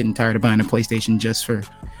 because I'm getting tired of buying a PlayStation just for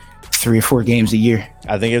 3 or 4 games a year.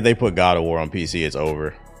 I think if they put God of War on PC, it's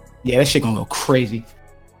over. Yeah, that shit gonna go crazy.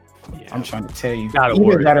 Yeah. I'm trying to tell you. God of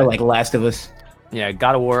War. That or like Last of Us. Yeah,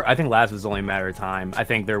 God of War. I think Last is only a matter of time. I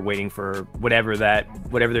think they're waiting for whatever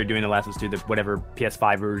they're doing to Last of Us 2, whatever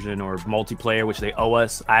PS5 version or multiplayer, which they owe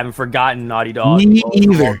us. I haven't forgotten Naughty Dog. Me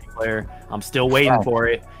either. Multiplayer. I'm still waiting for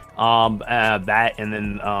it. That, and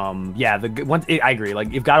then the one I agree.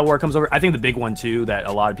 Like if God of War comes over, I think the big one too that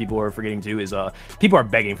a lot of people are forgetting too is people are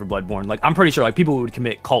begging for Bloodborne. Like I'm pretty sure like people would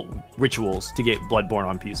commit cult rituals to get Bloodborne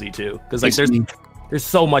on PC too, because like there's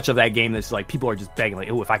so much of that game that's like people are just begging like,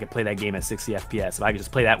 oh, if I could play that game at 60 FPS, if I could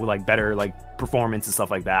just play that with like better like performance and stuff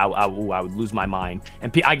like that, I would lose my mind.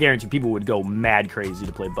 And I guarantee people would go mad crazy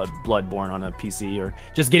to play Bloodborne on a PC, or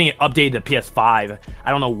just getting it updated to PS5.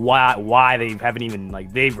 I don't know why they haven't even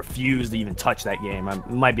like, they've refused to even touch that game. It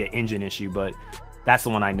might be an engine issue, but that's the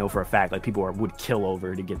one I know for a fact. Like people would kill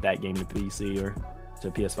over to get that game to PC or to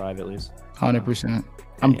PS5 at least. 100%.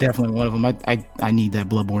 I'm definitely one of them. I need that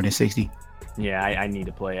Bloodborne at 60. Yeah, I need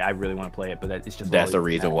to play it. I really want to play it, but it's just that's the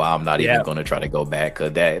reason why I'm not even going to try to go back,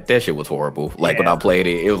 because that shit was horrible. Like when I played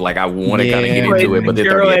it, it was like I want to kind of get into it, but the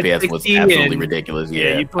 30 FPS was absolutely ridiculous.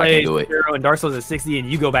 Yeah, you play Zero and Dark Souls at 60,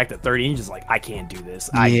 and you go back to 30, and you're just like, I can't do this.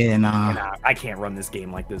 I can't run this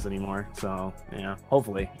game like this anymore. So yeah,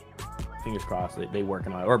 hopefully, fingers crossed they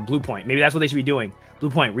working on it. Or Blue Point, maybe that's what they should be doing. Blue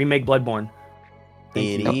Point, remake Bloodborne.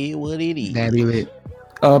 What it is. That'd be lit.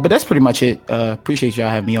 But that's pretty much it. Appreciate y'all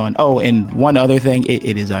having me on. Oh, and one other thing,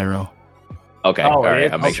 it is Iro. Okay, all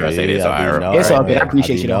right. I'll make sure I say this. It's all good. I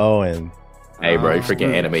appreciate you though. Hey, bro, you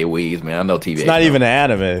freaking anime weeds, man. I know TV. It's not even an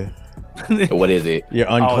anime. What is it? You're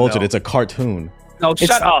uncultured. no. It's a cartoon. No,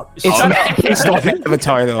 shut up. It's based off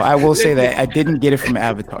Avatar, though. I will say that I didn't get it from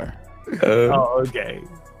Avatar. Okay.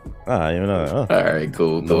 I don't even know. All right,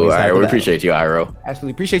 cool. All right, we appreciate you, Iro.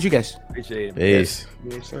 Absolutely appreciate you guys. Appreciate it. Peace.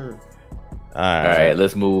 Yes, sir. All All right,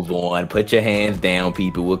 let's move on. Put your hands down,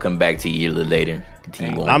 people. We'll come back to you a little later.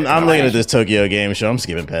 Continue on. I'm looking at this Tokyo Game Show. I'm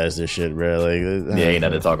skipping past this shit, bro. Like, Yeah, ain't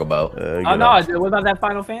nothing to talk about. Oh no! What about that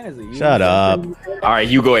Final Fantasy? Shut up. All right,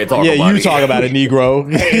 you go ahead and talk about it. Yeah, you talk about it,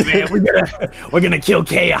 Negro. Hey man, we're gonna kill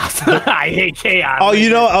chaos. I hate chaos. Oh,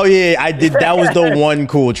 you know? Oh yeah, I did. That was the one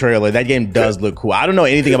cool trailer. That game does look cool. I don't know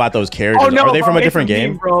anything about those characters. Oh, no, Are they from a different meme,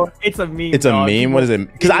 game, bro? It's a meme. It's a dog. meme. What is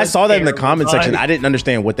it? Because I saw that in the comment section. Son. I didn't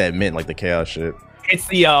understand what that meant, like the chaos shit. It's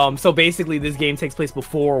the so basically this game takes place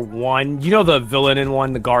before 1. You know the villain in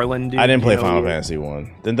 1, the Garland dude? I didn't play you know? Final Fantasy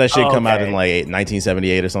 1. Didn't that shit come out in Okay. like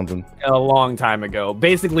 1978 or something? A long time ago.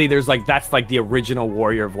 Basically, there's like that's like the original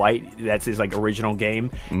Warrior of Light. That's his like original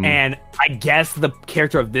game. And I guess the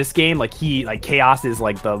character of this game, like Chaos is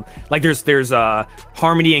like the like there's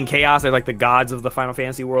Harmony and Chaos are like the gods of the Final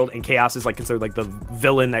Fantasy world, and Chaos is like considered like the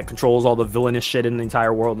villain that controls all the villainous shit in the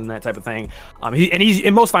entire world and that type of thing. He's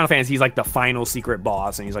in most Final Fantasy, he's like the final secret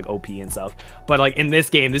boss, and he's like OP and stuff. But like in this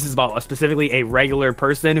game, this is about specifically a regular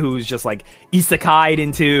person who's just like isekai'd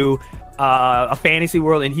into a fantasy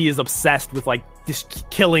world, and he is obsessed with like just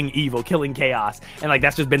killing evil, killing chaos, and like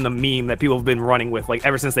that's just been the meme that people have been running with like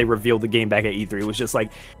ever since they revealed the game back at E3. It was just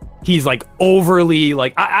like he's like overly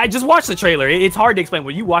like I just watched the trailer. It's hard to explain.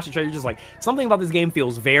 When you watch the trailer, you're just like something about this game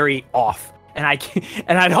feels very off. And I can't,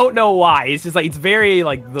 and I don't know why. It's just like it's very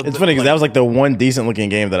like. It's funny because that was like the one decent looking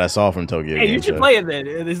game that I saw from Tokyo. Hey, Game you should Show. play it then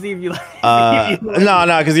to see if you like.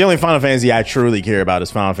 No, because the only Final Fantasy I truly care about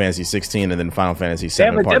is Final Fantasy 16 and then Final Fantasy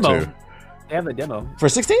 7 Part 2. They have a demo. For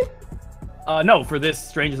 16? No, for this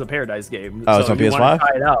Strangers of Paradise game. Oh, it's on if you PS5? wanna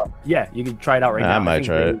Try it out. Yeah, you can try it out right now. I might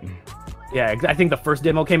try it. Yeah, I think the first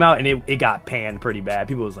demo came out and it got panned pretty bad.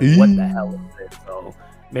 People was like, "What the hell is this?" So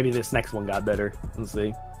maybe this next one got better. Let's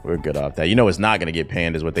see. We're good off that. You know, it's not going to get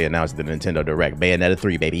panned is what they announced at the Nintendo Direct. Bayonetta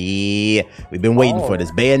 3, baby. We've been waiting for this.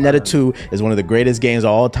 Bayonetta 2 is one of the greatest games of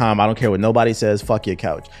all time. I don't care what nobody says. Fuck your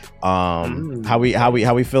couch. How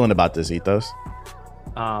we feeling about this, Ethos?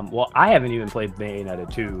 Well, I haven't even played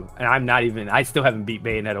Bayonetta 2, and I still haven't beat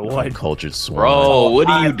Bayonetta 1. Uncultured swine. Bro, what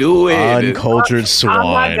are you doing? Uncultured swine.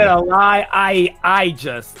 I'm not gonna lie,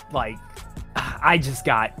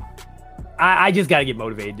 I just gotta get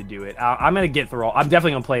motivated to do it. I'm gonna get through all. I'm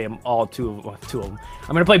definitely gonna play them all two of them.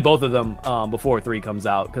 I'm gonna play both of them before 3 comes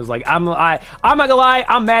out because like I'm not gonna lie.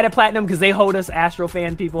 I'm mad at Platinum because they hold us Astro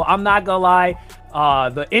fan people. I'm not gonna lie.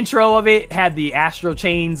 The intro of it had the Astro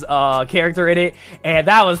Chains character in it, and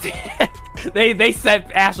that was they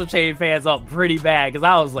set Astro Chain fans up pretty bad because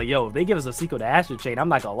I was like, yo, if they give us a sequel to Astro Chain, I'm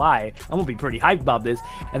not gonna lie, I'm gonna be pretty hyped about this.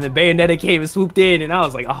 And then Bayonetta came and swooped in, and I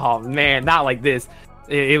was like, oh man, not like this.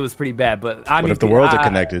 It was pretty bad, but I mean, what if the worlds are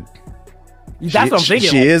connected? That's what I'm thinking.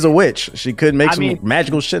 She is a witch. She could make some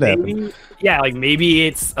magical shit happen. Yeah, like maybe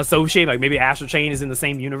it's associated, like maybe Astral Chain is in the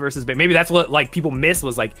same universe as, but maybe that's what like people miss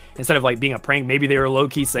was like instead of like being a prank, maybe they were low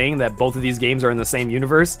key saying that both of these games are in the same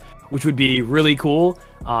universe, which would be really cool.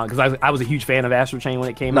 Because I was a huge fan of Astral Chain when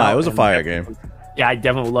it came out. No, it was a fire game. Yeah, I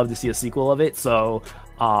definitely would love to see a sequel of it. So.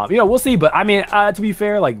 We'll see. But I mean, to be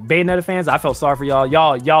fair, like Bayonetta fans, I felt sorry for y'all.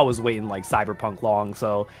 Y'all was waiting like Cyberpunk long,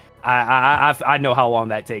 so I know how long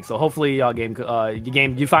that takes. So hopefully, y'all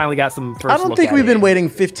you finally got some. First I don't think we've been waiting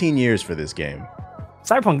 15 years for this game.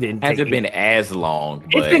 Cyberpunk didn't. Hasn't been as long.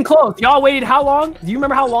 But It's been close. Y'all waited how long? Do you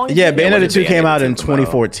remember how long? Yeah, Bayonetta 2 came out in Bayonetta 2 came out.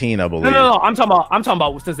 2014, I believe. No. I'm talking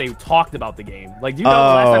about since they talked about the game. Like, do you know the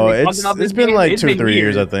last time they talked about this it's been game? like It's 2 or been 3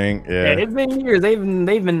 years, I think. Yeah, it's been years. They've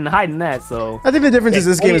been hiding that. So I think the difference is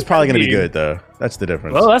this game is probably going to be Yeah. good, though. That's the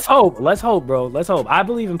difference. well, let's hope, bro. Let's hope. I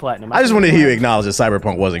believe in Platinum. I just wanted to hear you acknowledge that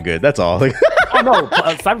Cyberpunk wasn't good. That's all. Like, Oh no,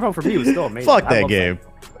 Cyberpunk for me was still amazing. fuck I that love game.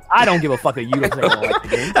 I don't give a fuck that you don't say you don't like the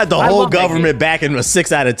game. Had the I whole love that government backing a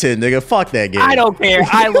 6 out of 10, nigga. Fuck that game. game. I don't care.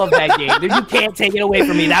 I love that game. You can't take it away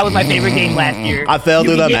from me. That was my favorite game last year. I fell You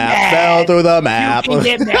through can the get map. mad. Fell through the map. You can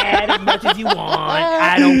get mad as much as you want.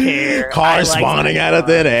 I don't care. Cars spawning out of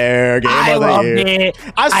thin air. Game I of the loved year. it.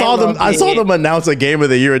 I saw them announce a Game of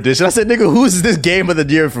the Year edition. I said, nigga, who's this Game of the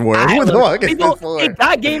Year for? Who the fuck is this for? It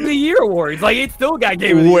got Game of the Year awards. Like, it still got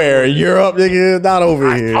Game of the Year Where? awards. Europe, nigga? Not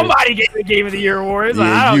over here. Somebody gave the Game of the Year awards. Yeah,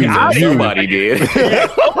 I don't Somebody did.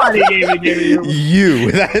 Somebody gave it to you.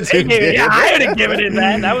 You. That's They gave it, yeah, I would have given it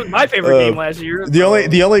that. That was my favorite game last year. The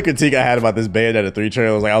only critique I had about this Bayonetta 3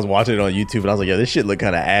 trailer was like I was watching it on YouTube and I was like, yeah, this shit look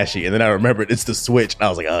kind of ashy. And then I remembered it's the Switch. And I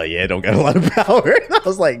was like, oh yeah, it don't got a lot of power. I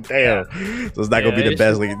was like, damn. So it's not gonna be the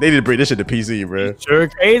best. Like, they need to bring this shit to PC, bro. Sure,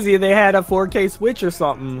 crazy. They had a 4K Switch or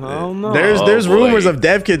something. I don't know. There's rumors of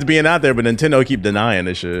dev kits being out there, but Nintendo keep denying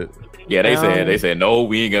this shit. Yeah, they said no,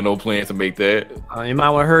 we ain't got no plans to make that. You might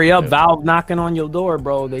want to hurry up. Valve knocking on your door,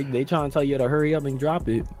 bro. They trying to tell you to hurry up and drop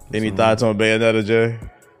it. Any thoughts on Bayonetta, Jay?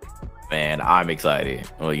 Man, I'm excited.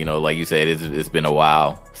 Well, like you said, it's been a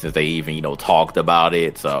while since they even, talked about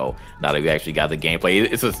it. So now that we actually got the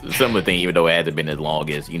gameplay, it's a similar thing, even though it hasn't been as long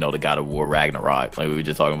as, the God of War Ragnarok. Like we were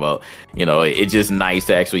just talking about, it's just nice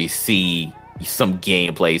to actually see some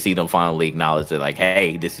gameplay, see them finally acknowledge that, like,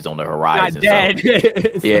 hey, this is on the horizon. Not dead.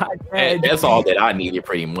 So, yeah, that's all that I needed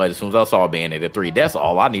pretty much. As soon as I saw Bayonetta 3, that's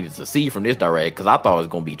all I needed to see from this direct, because I thought it was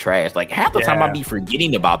gonna be trash. Like half the time I be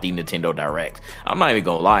forgetting about the Nintendo Directs. I'm not even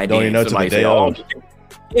gonna lie. Don't even know till the day of.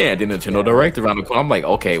 Yeah, the Nintendo Direct around the corner. I'm like,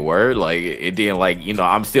 okay, word. Like it didn't, like,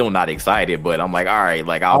 I'm still not excited, but I'm like, all right,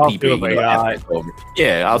 like I'll keep it.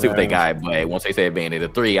 Yeah, I'll see what they got. But once they said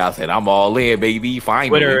Bayonetta 3, I said I'm all in, baby.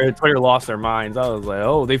 Finally, Twitter lost their minds. I was like,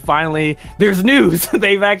 oh, they finally. There's news.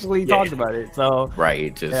 They've actually talked about it. So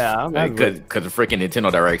right, just because the freaking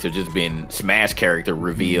Nintendo Directs have just been Smash character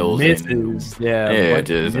reveals. Misses.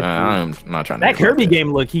 I'm not trying to. That Kirby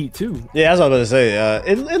game looked heat too. Yeah, that's what I was about to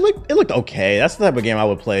say. It looked okay. That's the type of game I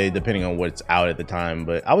would play depending on what's out at the time,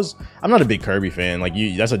 but I'm not a big Kirby fan. Like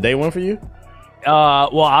that's a day one for you?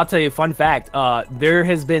 Well, I'll tell you a fun fact. There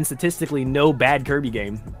has been statistically no bad Kirby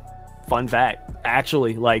game. Fun fact.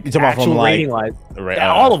 Actually, like actual rating wise,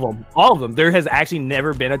 all of them. There has actually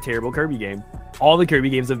never been a terrible Kirby game. All the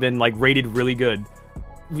Kirby games have been like rated really good,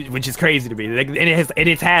 which is crazy to me. Like, and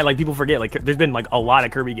it's had, like, people forget, like there's been like a lot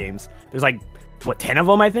of Kirby games. There's like 10 of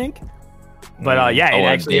them, I think. But it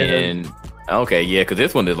actually. Okay, yeah, because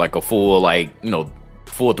this one is like a full,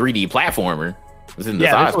 full 3D platformer. This isn't the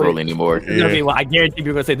side scroll anymore. I guarantee people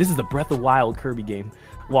are gonna say this is the Breath of the Wild Kirby game.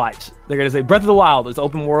 Watch, they're gonna say Breath of the Wild. It's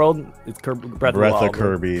open world. It's Breath of the Wild. Of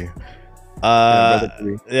Kirby.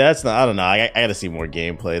 That's not. I don't know. I got to see more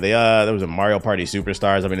gameplay. There was a Mario Party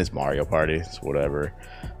Superstars. I mean, it's Mario Party. It's whatever.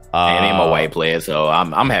 And I'm a white player, so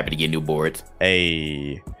I'm happy to get new boards.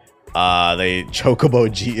 They Chocobo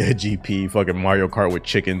GP fucking Mario Kart with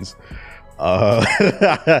chickens.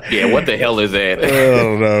 Yeah, what the hell is that? I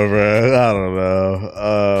don't know, bro. I don't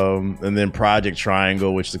know. And then Project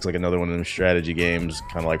Triangle, which looks like another one of them strategy games,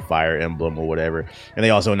 kind of like Fire Emblem or whatever. And they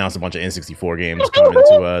also announced a bunch of N64 games coming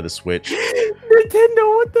to the Switch.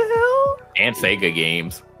 Nintendo, what the hell? And Sega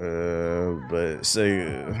games. But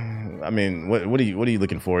Sega, I mean, what are you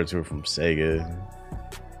looking forward to from Sega?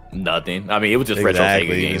 Nothing. I mean, it was just retro Sega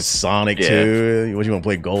games. Sonic 2. What, you want to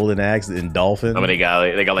play Golden Axe and Dolphin? I mean, they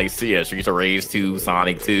got like Streets of Rage 2,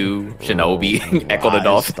 Sonic 2, Shinobi, Echo the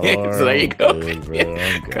Dolphin. So there you go.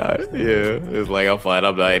 God, it's like, I'm fine.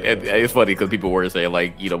 I'm not. It's funny because people were saying,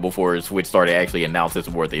 like, before Switch started actually announcing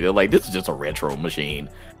some more things, they're like, this is just a retro machine.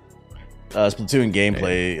 Splatoon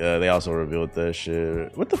gameplay, they also revealed that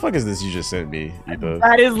shit. What the fuck is this you just sent me?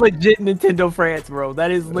 That is legit Nintendo France, bro.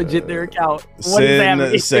 That is legit their account. What is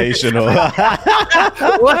happening? Sensational.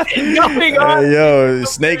 What is going on? Yo,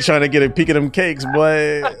 Snake trying to get a peek of them cakes,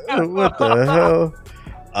 boy. What the hell?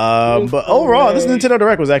 But overall, this Nintendo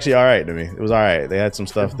Direct was actually all right to me. It was all right. They had some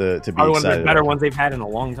stuff to be probably excited one of the better about. ones they've had in a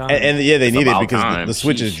long time. And they need it because the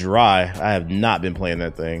Switch is dry. I have not been playing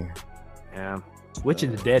that thing. Yeah. Switch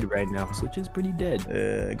is dead right now. Switch is pretty dead.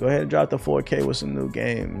 Go ahead and drop the 4K with some new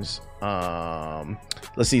games.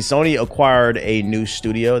 Let's see. Sony acquired a new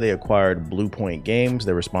studio. They acquired Blue Point Games.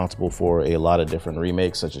 They're responsible for a lot of different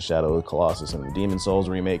remakes, such as Shadow of the Colossus and the Demon's Souls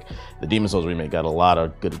remake. The Demon's Souls remake got a lot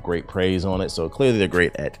of great praise on it, so clearly they're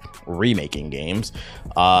great at remaking games.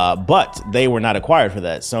 But they were not acquired for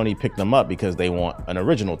that. Sony picked them up because they want an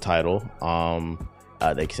original title.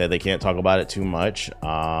 They said they can't talk about it too much.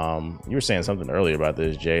 You were saying something earlier about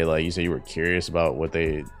this, Jay. Like, you said you were curious about what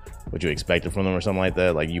you expected from them or something like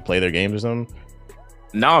that. Like, you play their games or something?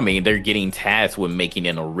 No, I mean, they're getting tasked with making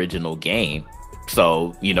an original game.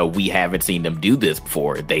 So, we haven't seen them do this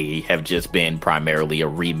before. They have just been primarily a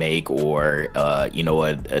remake or, a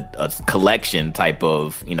collection type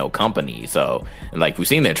of, company. So, like, we've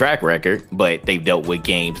seen their track record, but they've dealt with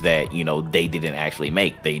games that, they didn't actually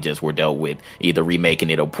make. They just were dealt with either remaking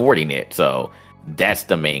it or porting it. So that's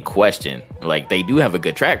the main question. Like, they do have a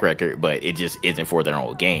good track record, but it just isn't for their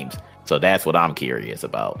own games. So that's what I'm curious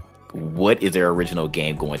about. what is their original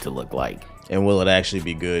game going to look like? And will it actually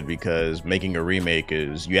be good? Because making a remake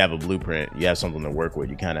is, you have a blueprint, you have something to work with,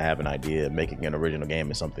 you kind of have an idea. Making an original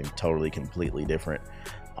game is something totally, completely different.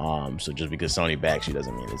 So just because Sony backs you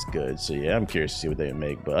doesn't mean it's good. So yeah, I'm curious to see what they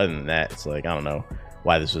make. But other than that, it's like, I don't know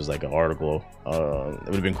why this was like an article. It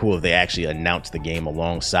would have been cool if they actually announced the game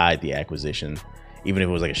alongside the acquisition, even if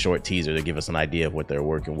it was like a short teaser to give us an idea of what they're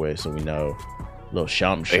working with, so we know. A little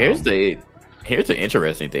shum. Here's the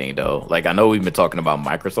interesting thing, though. Like, I know we've been talking about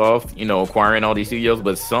Microsoft, acquiring all these studios,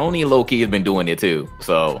 but Sony low-key has been doing it too.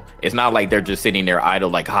 So it's not like they're just sitting there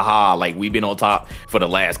idle, like, haha, like we've been on top for the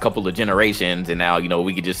last couple of generations, and now,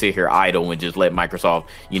 we could just sit here idle and just let Microsoft,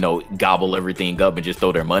 gobble everything up and just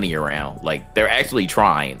throw their money around. Like, they're actually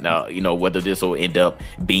trying. Now, whether this will end up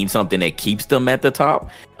being something that keeps them at the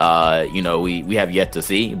top, we have yet to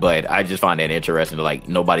see, but I just find that interesting. Like,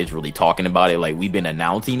 nobody's really talking about it. Like, we've been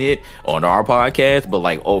announcing it on our podcast, but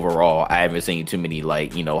like overall, I haven't seen too many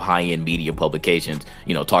high-end media publications,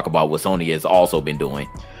 talk about what Sony has also been doing.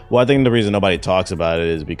 Well, I think the reason nobody talks about it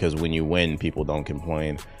is because when you win, people don't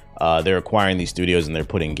complain. They're acquiring these studios and they're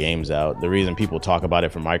putting games out. The reason people talk about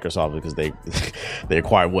it from Microsoft is because they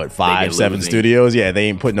acquired 5-7 studios. Yeah, they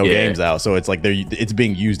ain't putting no games out, so it's like it's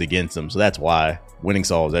being used against them. So that's why winning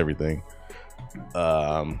solves everything.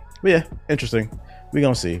 But yeah, interesting. We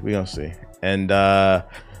gonna see. And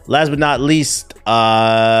last but not least,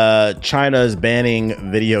 China is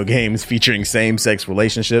banning video games featuring same-sex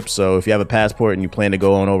relationships. So if you have a passport and you plan to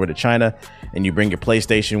go on over to China and you bring your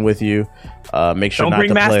PlayStation with you, make sure not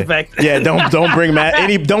to Mass play. Effect. Yeah, don't bring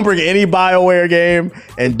any BioWare game,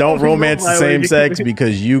 and don't romance the same sex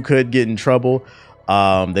because you could get in trouble.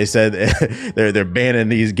 They said they're banning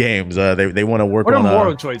these games. They want to work on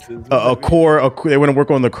moral choices. They want to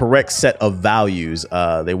work on the correct set of values.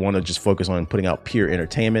 They want to just focus on putting out pure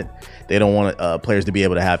entertainment. They don't want players to be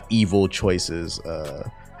able to have evil choices.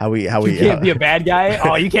 You can't be a bad guy.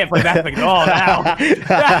 Oh, you can't play Mass Effect at all now.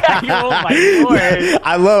 Oh my lord!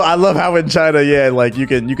 I love how in China, like you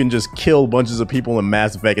can just kill bunches of people in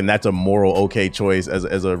Mass Effect, and that's a moral okay choice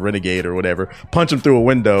as a renegade or whatever. Punch them through a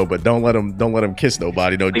window, but don't let them kiss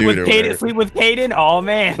nobody, no dude or whatever. Sleep with Kaden. Oh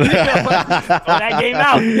man, throw that game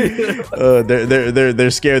out. They're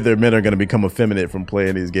scared their men are going to become effeminate from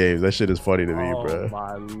playing these games. That shit is funny to me, bro. Oh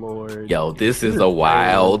my lord! Yo, this is a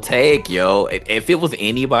wild take, yo. If it was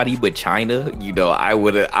anybody but China, I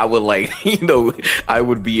would like, I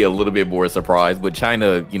would be a little bit more surprised. But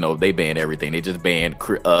China, they ban everything. They just banned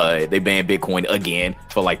Bitcoin again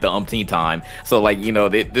for like the umpteenth time. So like,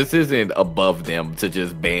 this isn't above them to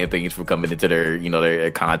just ban things from coming into their,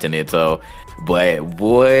 their continent. So, but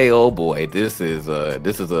boy, oh boy, this is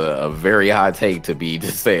a very hot take to be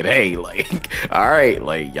just saying, hey, like, all right,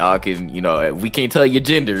 like y'all can, we can't tell your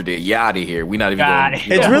gender, then you're out of here. We're not even going.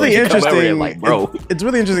 It's really interesting. Like, bro, it's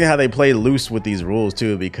really interesting how they play loose with these rules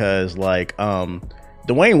too, because like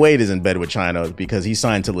Dwayne Wade is in bed with China because he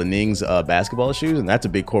signed to Li-Ning's basketball shoes, and that's a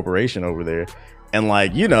big corporation over there. And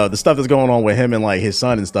like, the stuff that's going on with him and like his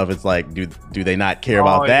son and stuff, it's like, do they not care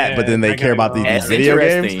about that? Yeah, but then they care about these video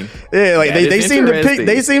games. Yeah, like they seem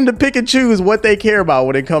to pick and choose what they care about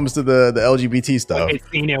when it comes to the LGBT stuff. What is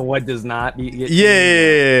seen and what does not.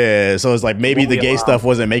 Yeah. So it's like maybe the gay stuff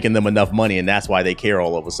wasn't making them enough money, and that's why they care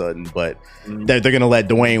all of a sudden. But they're gonna let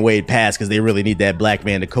Dwayne Wade pass because they really need that black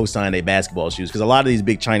man to co-sign their basketball shoes, because a lot of these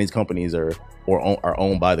big Chinese companies are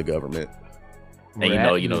owned by the government. And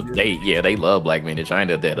they love black men in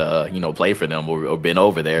China that play for them or been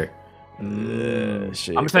over there. Shit,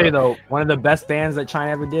 I'm gonna tell you though, one of the best bans that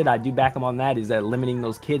China ever did, I do back them on that, is that limiting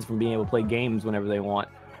those kids from being able to play games whenever they want.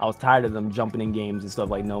 I was tired of them jumping in games and stuff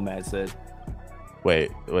like Nomad said.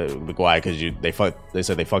 Wait, why? Because they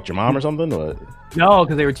said they fucked your mom or something? Or? No,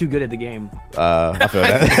 because they were too good at the game. I feel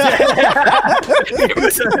that.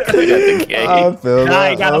 I feel Now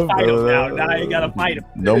that. you gotta fight them now. Now you gotta fight them.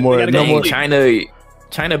 No more.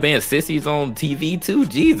 China banned sissies on TV too.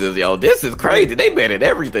 Jesus, yo, this is crazy. They banned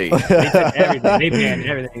everything. They banned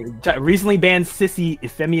everything. Recently banned sissy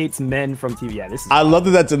effeminates men from TV. Yeah, this is. I love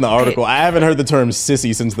that that's in the article. I haven't heard the term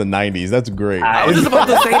sissy since the 90s. That's great. I was just about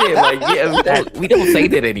to say that. Like, we don't say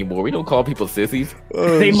that anymore. We don't call people sissies.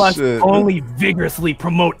 They must only vigorously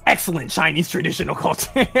promote excellent Chinese traditional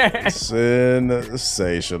culture.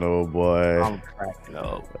 Sensational, boy. I'm cracking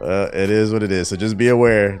up. It is what it is. So just be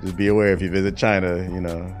aware. Just be aware if you visit China.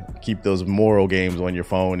 Keep those moral games on your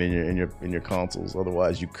phone and in your consoles.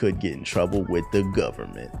 Otherwise, you could get in trouble with the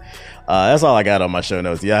government. That's all I got on my show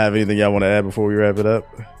notes. Do y'all have anything y'all want to add before we wrap it up?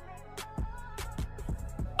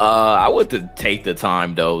 I would take the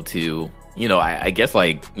time though to, I guess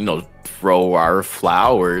like, throw our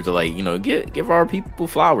flowers, like, you know, give our people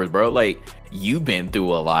flowers, bro. Like, you've been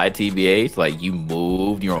through a lot, TBH. Like, you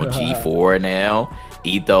moved, you're on G4 now.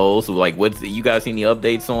 Ethos, like, what's you guys seen the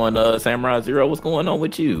updates on Samurai Zero? What's going on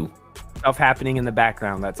with you? Stuff happening in the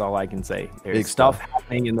background. That's all I can say. There's Big stuff stuff.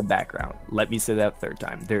 happening in the background. Let me say that a third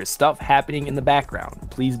time. There's stuff happening in the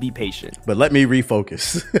background. Please be patient. But let me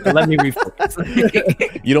refocus. Let me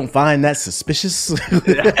refocus. You don't find that suspicious?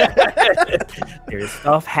 There's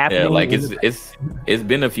stuff happening. Yeah, like in the it's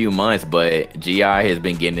been a few months, but GI has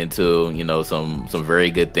been getting into, you know, some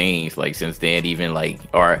very good things. Like, since then, even like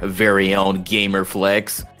our very own Gamer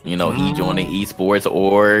Flex, you know, he joined the esports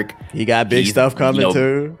org. He got big He's, stuff coming you know,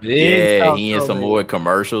 too. Yeah, he in some more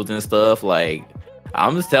commercials and stuff. Like,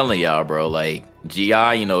 I'm just telling y'all, bro, like,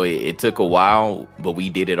 GI, you know, it took a while, but we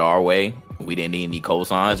did it our way. We didn't need any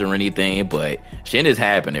cosigns or anything, but shit is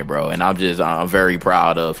happening, bro. And I'm very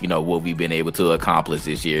proud of, you know, what we've been able to accomplish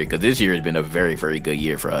this year, because this year has been a very, very good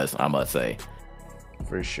year for us, I must say.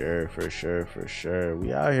 For sure.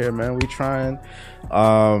 We out here, man. We trying,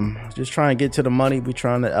 just trying to get to the money. We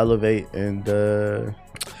trying to elevate and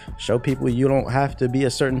show people you don't have to be a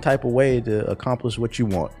certain type of way to accomplish what you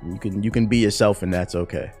want. You can be yourself, and that's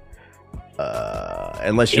okay.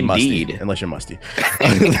 Unless you're Indeed. musty.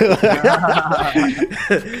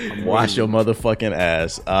 Wash your motherfucking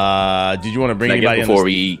ass. Did you want to bring anybody before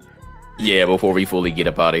we fully get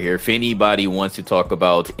up out of here, if anybody wants to talk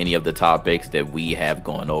about any of the topics that we have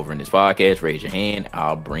gone over in this podcast, raise your hand.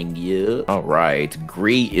 I'll bring you. All right.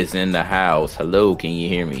 Greet is in the house. Hello. Can you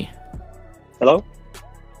hear me? Hello?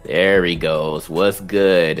 There he goes. What's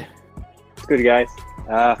good? It's good, guys.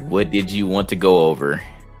 What did you want to go over?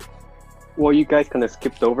 Well, you guys kind of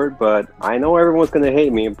skipped over it, but I know everyone's going to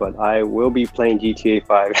hate me, but I will be playing GTA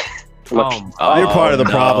 5. You're part of the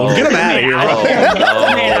problem. Get him out of here, bro.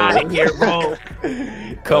 Get him out of here, bro.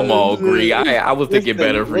 Come on, Gree. I was thinking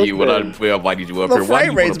better for you when I invited you up The here. Why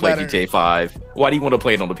do you want frame to play rate's GTA 5? Why do you want to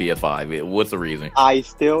play it on the PS5? What's the reason? I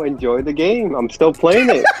still enjoy the game. I'm still playing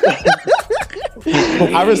it.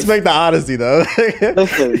 I respect the honesty, though.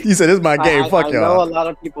 Listen, You said, this is my game. Fuck I y'all. know a lot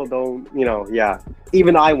of people don't,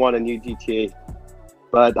 even I want a new GTA.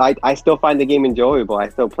 But I still find the game enjoyable. I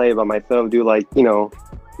still play it by myself, do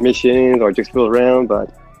missions or just fool around.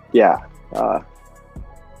 But yeah.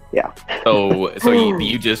 So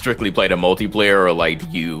you just strictly play the multiplayer, or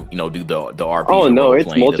like do you do the RPG? Oh no, it's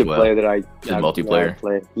role-playing as well? multiplayer that I multiplayer.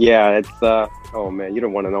 play. Yeah, it's oh man, you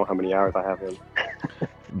don't want to know how many hours I have in.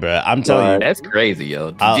 Bruh, I'm telling you. That's crazy,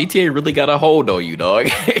 yo. GTA really got a hold on you, dog.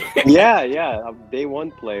 Yeah. I'm day one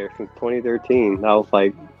player since 2013. I was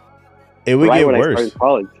like, It would get when I worse. started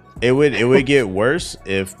college. It would get worse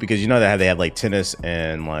because you know that they have like tennis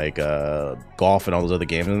and like golf and all those other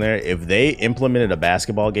games in there. If they implemented a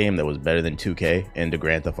basketball game that was better than 2K into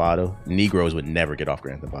Grand Theft Auto, Negroes would never get off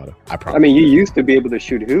Grand Theft Auto. I promise. I mean, you used to be able to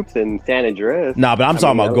shoot hoops in San Andreas. Nah, but I'm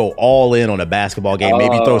talking about go all in on a basketball game.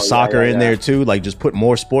 Maybe throw soccer in there too. Like just put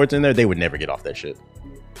more sports in there. They would never get off that shit.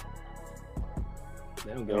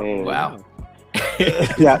 Wow.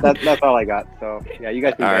 Yeah, that's all I got. So yeah, you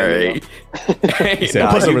guys. All right.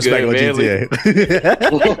 Put some respect on GTA.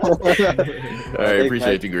 All right,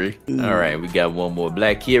 appreciate you, Gree. All right, we got one more.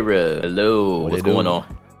 Black Kira. Hello. What's going on?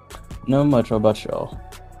 Not much. How about y'all?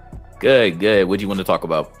 Good. What do you want to talk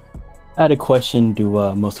about? I had a question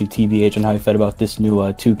to mostly TBH on how you felt about this new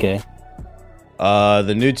 2K.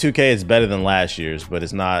 The new 2K is better than last year's, but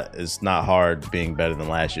it's not hard being better than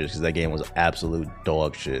last year's because that game was absolute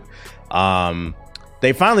dog shit.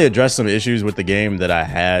 They finally addressed some issues with the game that I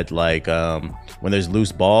had, like when there's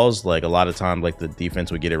loose balls, like a lot of times like the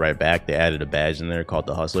defense would get it right back. They added a badge in there called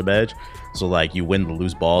the Hustler badge, so like you win the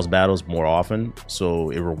loose balls battles more often, so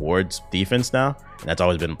it rewards defense now, and that's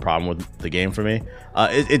always been a problem with the game for me.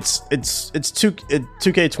 It's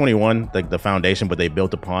 2K21, like the foundation, but they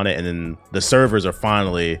built upon it, and then the servers are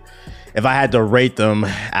finally, if I had to rate them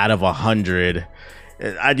out of 100,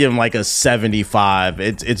 I'd give them like a 75.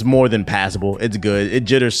 It's more than passable. It's good. It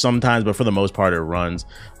jitters sometimes, but for the most part, it runs.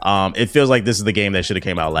 It feels like this is the game that should have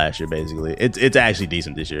came out last year. Basically, it's actually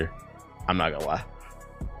decent this year. I'm not gonna lie.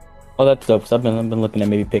 Oh, that's dope. Cause I've been looking at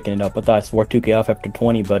maybe picking it up. I thought I swore 2K off after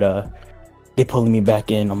 20, but they pulling me back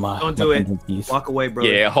in on my. Don't do it. Walk away, bro.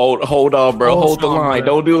 Yeah, hold on, bro. Hold the line. Bro.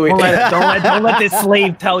 Don't do it. Don't let this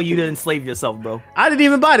slave tell you to enslave yourself, bro. I didn't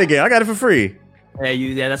even buy the game. I got it for free.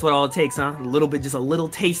 Yeah, that's what all it takes, huh? A little bit, just a little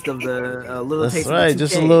taste of the, That's right,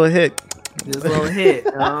 just a little hit. Just a little hit,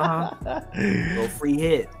 little free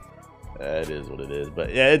hit. That is what it is,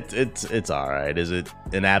 but yeah, it's all right. Is it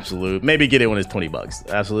an absolute? Maybe get it when it's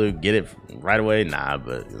 $20. Absolute, get it right away? Nah,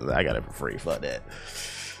 but I got it for free. Fuck that.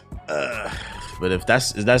 But if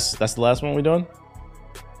that's the last one we're doing.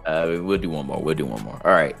 We'll do one more.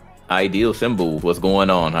 All right. Ideal Symbol. What's going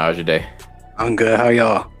on? How's your day? I'm good. How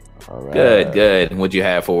y'all? All right. Good. What'd you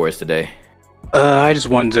have for us today? I just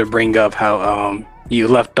wanted to bring up how you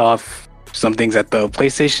left off some things at the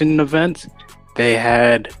PlayStation event. They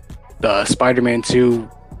had the Spider-Man 2.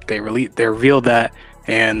 They revealed that,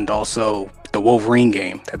 and also the Wolverine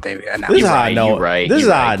game that they announced. This is how I know. Right. This is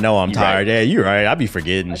how I know I'm tired. Yeah, you're right. I be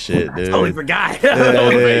forgetting shit, dude. I totally forgot.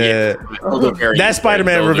 Yeah. That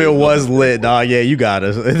Spider-Man reveal was lit, dog. Yeah, you got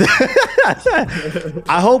us.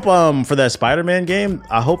 I hope for that Spider-Man game,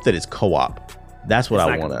 I hope that it's co-op. That's what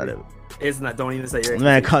I want out of it. It's not. Don't even say your.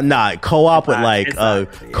 Man, co-op with like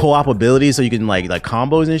co-op abilities, so you can like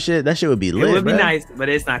combos and shit. That shit would be lit. It would be man. nice, but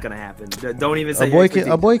it's not gonna happen. Don't even say. A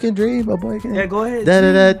boy can dream. A boy can. Yeah, go ahead.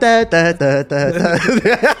 That's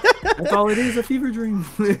all it is. A fever dream.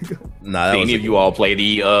 Nah, Did any of you all play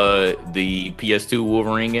the PS2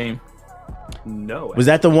 Wolverine game? No. Was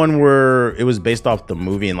that the one where it was based off the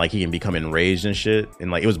movie and like he can become enraged and shit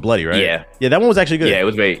and like it was bloody, right? Yeah. Yeah, that one was actually good. Yeah, it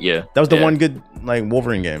was very. Yeah, that was the one good like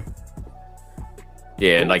Wolverine game.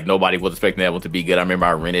 Yeah, like nobody was expecting that one to be good. I remember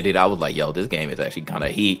I rented it. I was like, "Yo, this game is actually kind of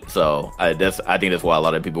heat." So I think that's why a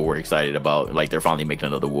lot of people were excited about. Like they're finally making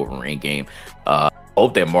another Wolverine game.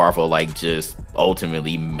 Hope that Marvel like just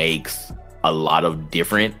ultimately makes a lot of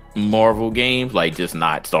different Marvel games, like just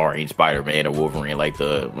not starring Spider-Man or Wolverine, like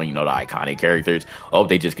the iconic characters. I hope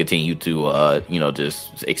they just continue to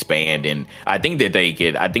just expand. And I think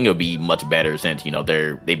it'll be much better since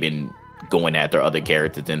they've been going after other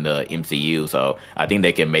characters in the MCU, so I think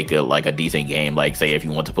they can make it like a decent game. Like, say if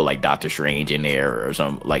you want to put like Doctor Strange in there or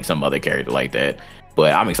some other character like that.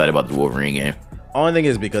 But I'm excited about the Wolverine game. Only thing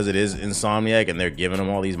is because it is Insomniac and they're giving them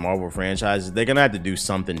all these Marvel franchises, they're gonna have to do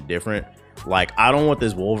something different. Like, I don't want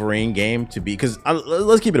this Wolverine game to be, because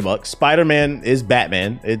let's keep it a buck. Spider-Man is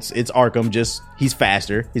Batman. It's Arkham. Just he's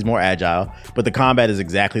faster, he's more agile, but the combat is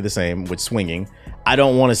exactly the same with swinging. I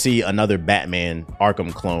don't want to see another Batman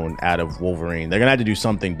Arkham clone out of Wolverine. They're gonna have to do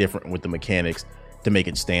something different with the mechanics to make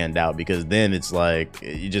it stand out, because then it's like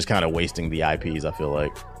you're just kind of wasting the IPs. I feel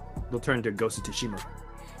like They'll turn to Ghost of Tsushima.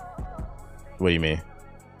 What do you mean?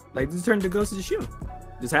 Like, just turn to Ghost of Tsushima.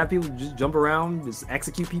 Just have people just jump around, just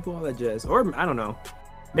execute people, all that jazz. Or I don't know.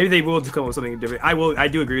 Maybe they will come up with something different. I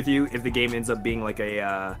do agree with you. If the game ends up being like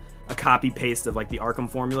a copy paste of like the Arkham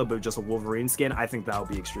formula, but just a Wolverine skin, I think that would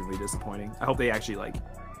be extremely disappointing. I hope they actually like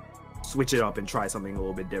switch it up and try something a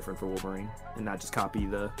little bit different for Wolverine and not just copy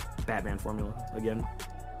the Batman formula again.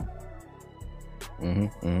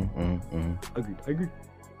 Agreed.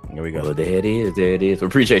 Here we go. Well, there it is. We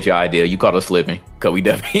appreciate your idea. You caught us slipping because we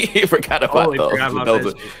definitely forgot about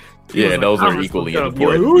those. Those are equally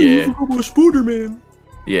important. Spider-Man.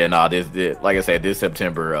 Yeah, this like I said, this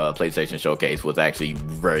September PlayStation Showcase was actually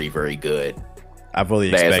very, very good. I fully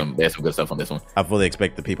expect there's some good stuff on this one. I fully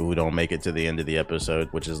expect the people who don't make it to the end of the episode,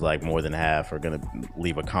 which is like more than half, are gonna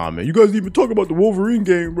leave a comment. You guys didn't even talk about the Wolverine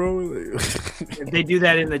game, bro. If they do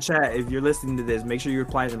that in the chat, if you're listening to this, make sure you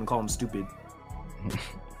reply to them and call them stupid.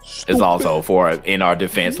 It's also for in our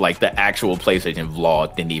defense, like the actual PlayStation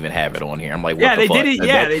vlog didn't even have it on here. I'm like, what the fuck? Did it.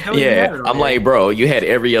 Yeah, they totally had it on I'm here. like, bro, you had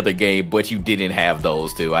every other game, but you didn't have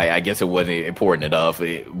those two. I guess it wasn't important enough.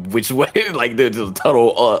 Which way? Like, there's a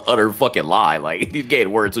total utter fucking lie. Like, these games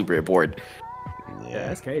weren't super important. Yeah,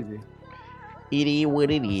 that's crazy. It is what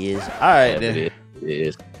it is. All right, It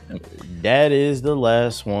is. that is the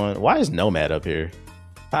last one. Why is Nomad up here?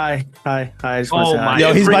 Hi. I just want to say hi.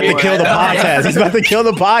 Yo, he's about to kill the podcast. He's about to kill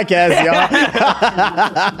the podcast, y'all.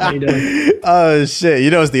 How you doing? Oh shit!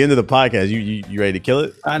 You know it's the end of the podcast. You ready to kill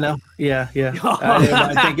it? I know. Yeah.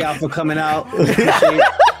 Everybody, thank y'all for coming out. Appreciate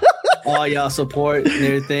all y'all support and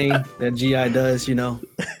everything that GI does.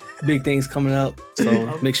 Big things coming up.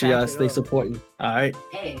 So make sure y'all stay supporting. All right.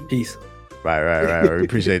 Peace. Right. We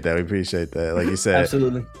appreciate that. Like you said,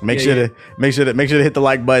 Absolutely. Make sure to hit the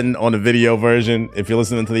like button on the video version. If you're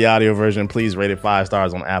listening to the audio version, please rate it 5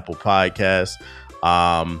 stars on Apple Podcasts.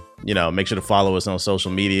 Make sure to follow us on social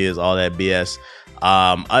medias, all that BS.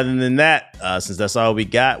 Other than that, since that's all we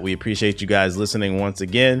got, we appreciate you guys listening once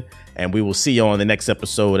again, and we will see you on the next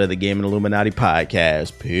episode of the Gaming Illuminati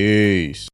podcast. Peace.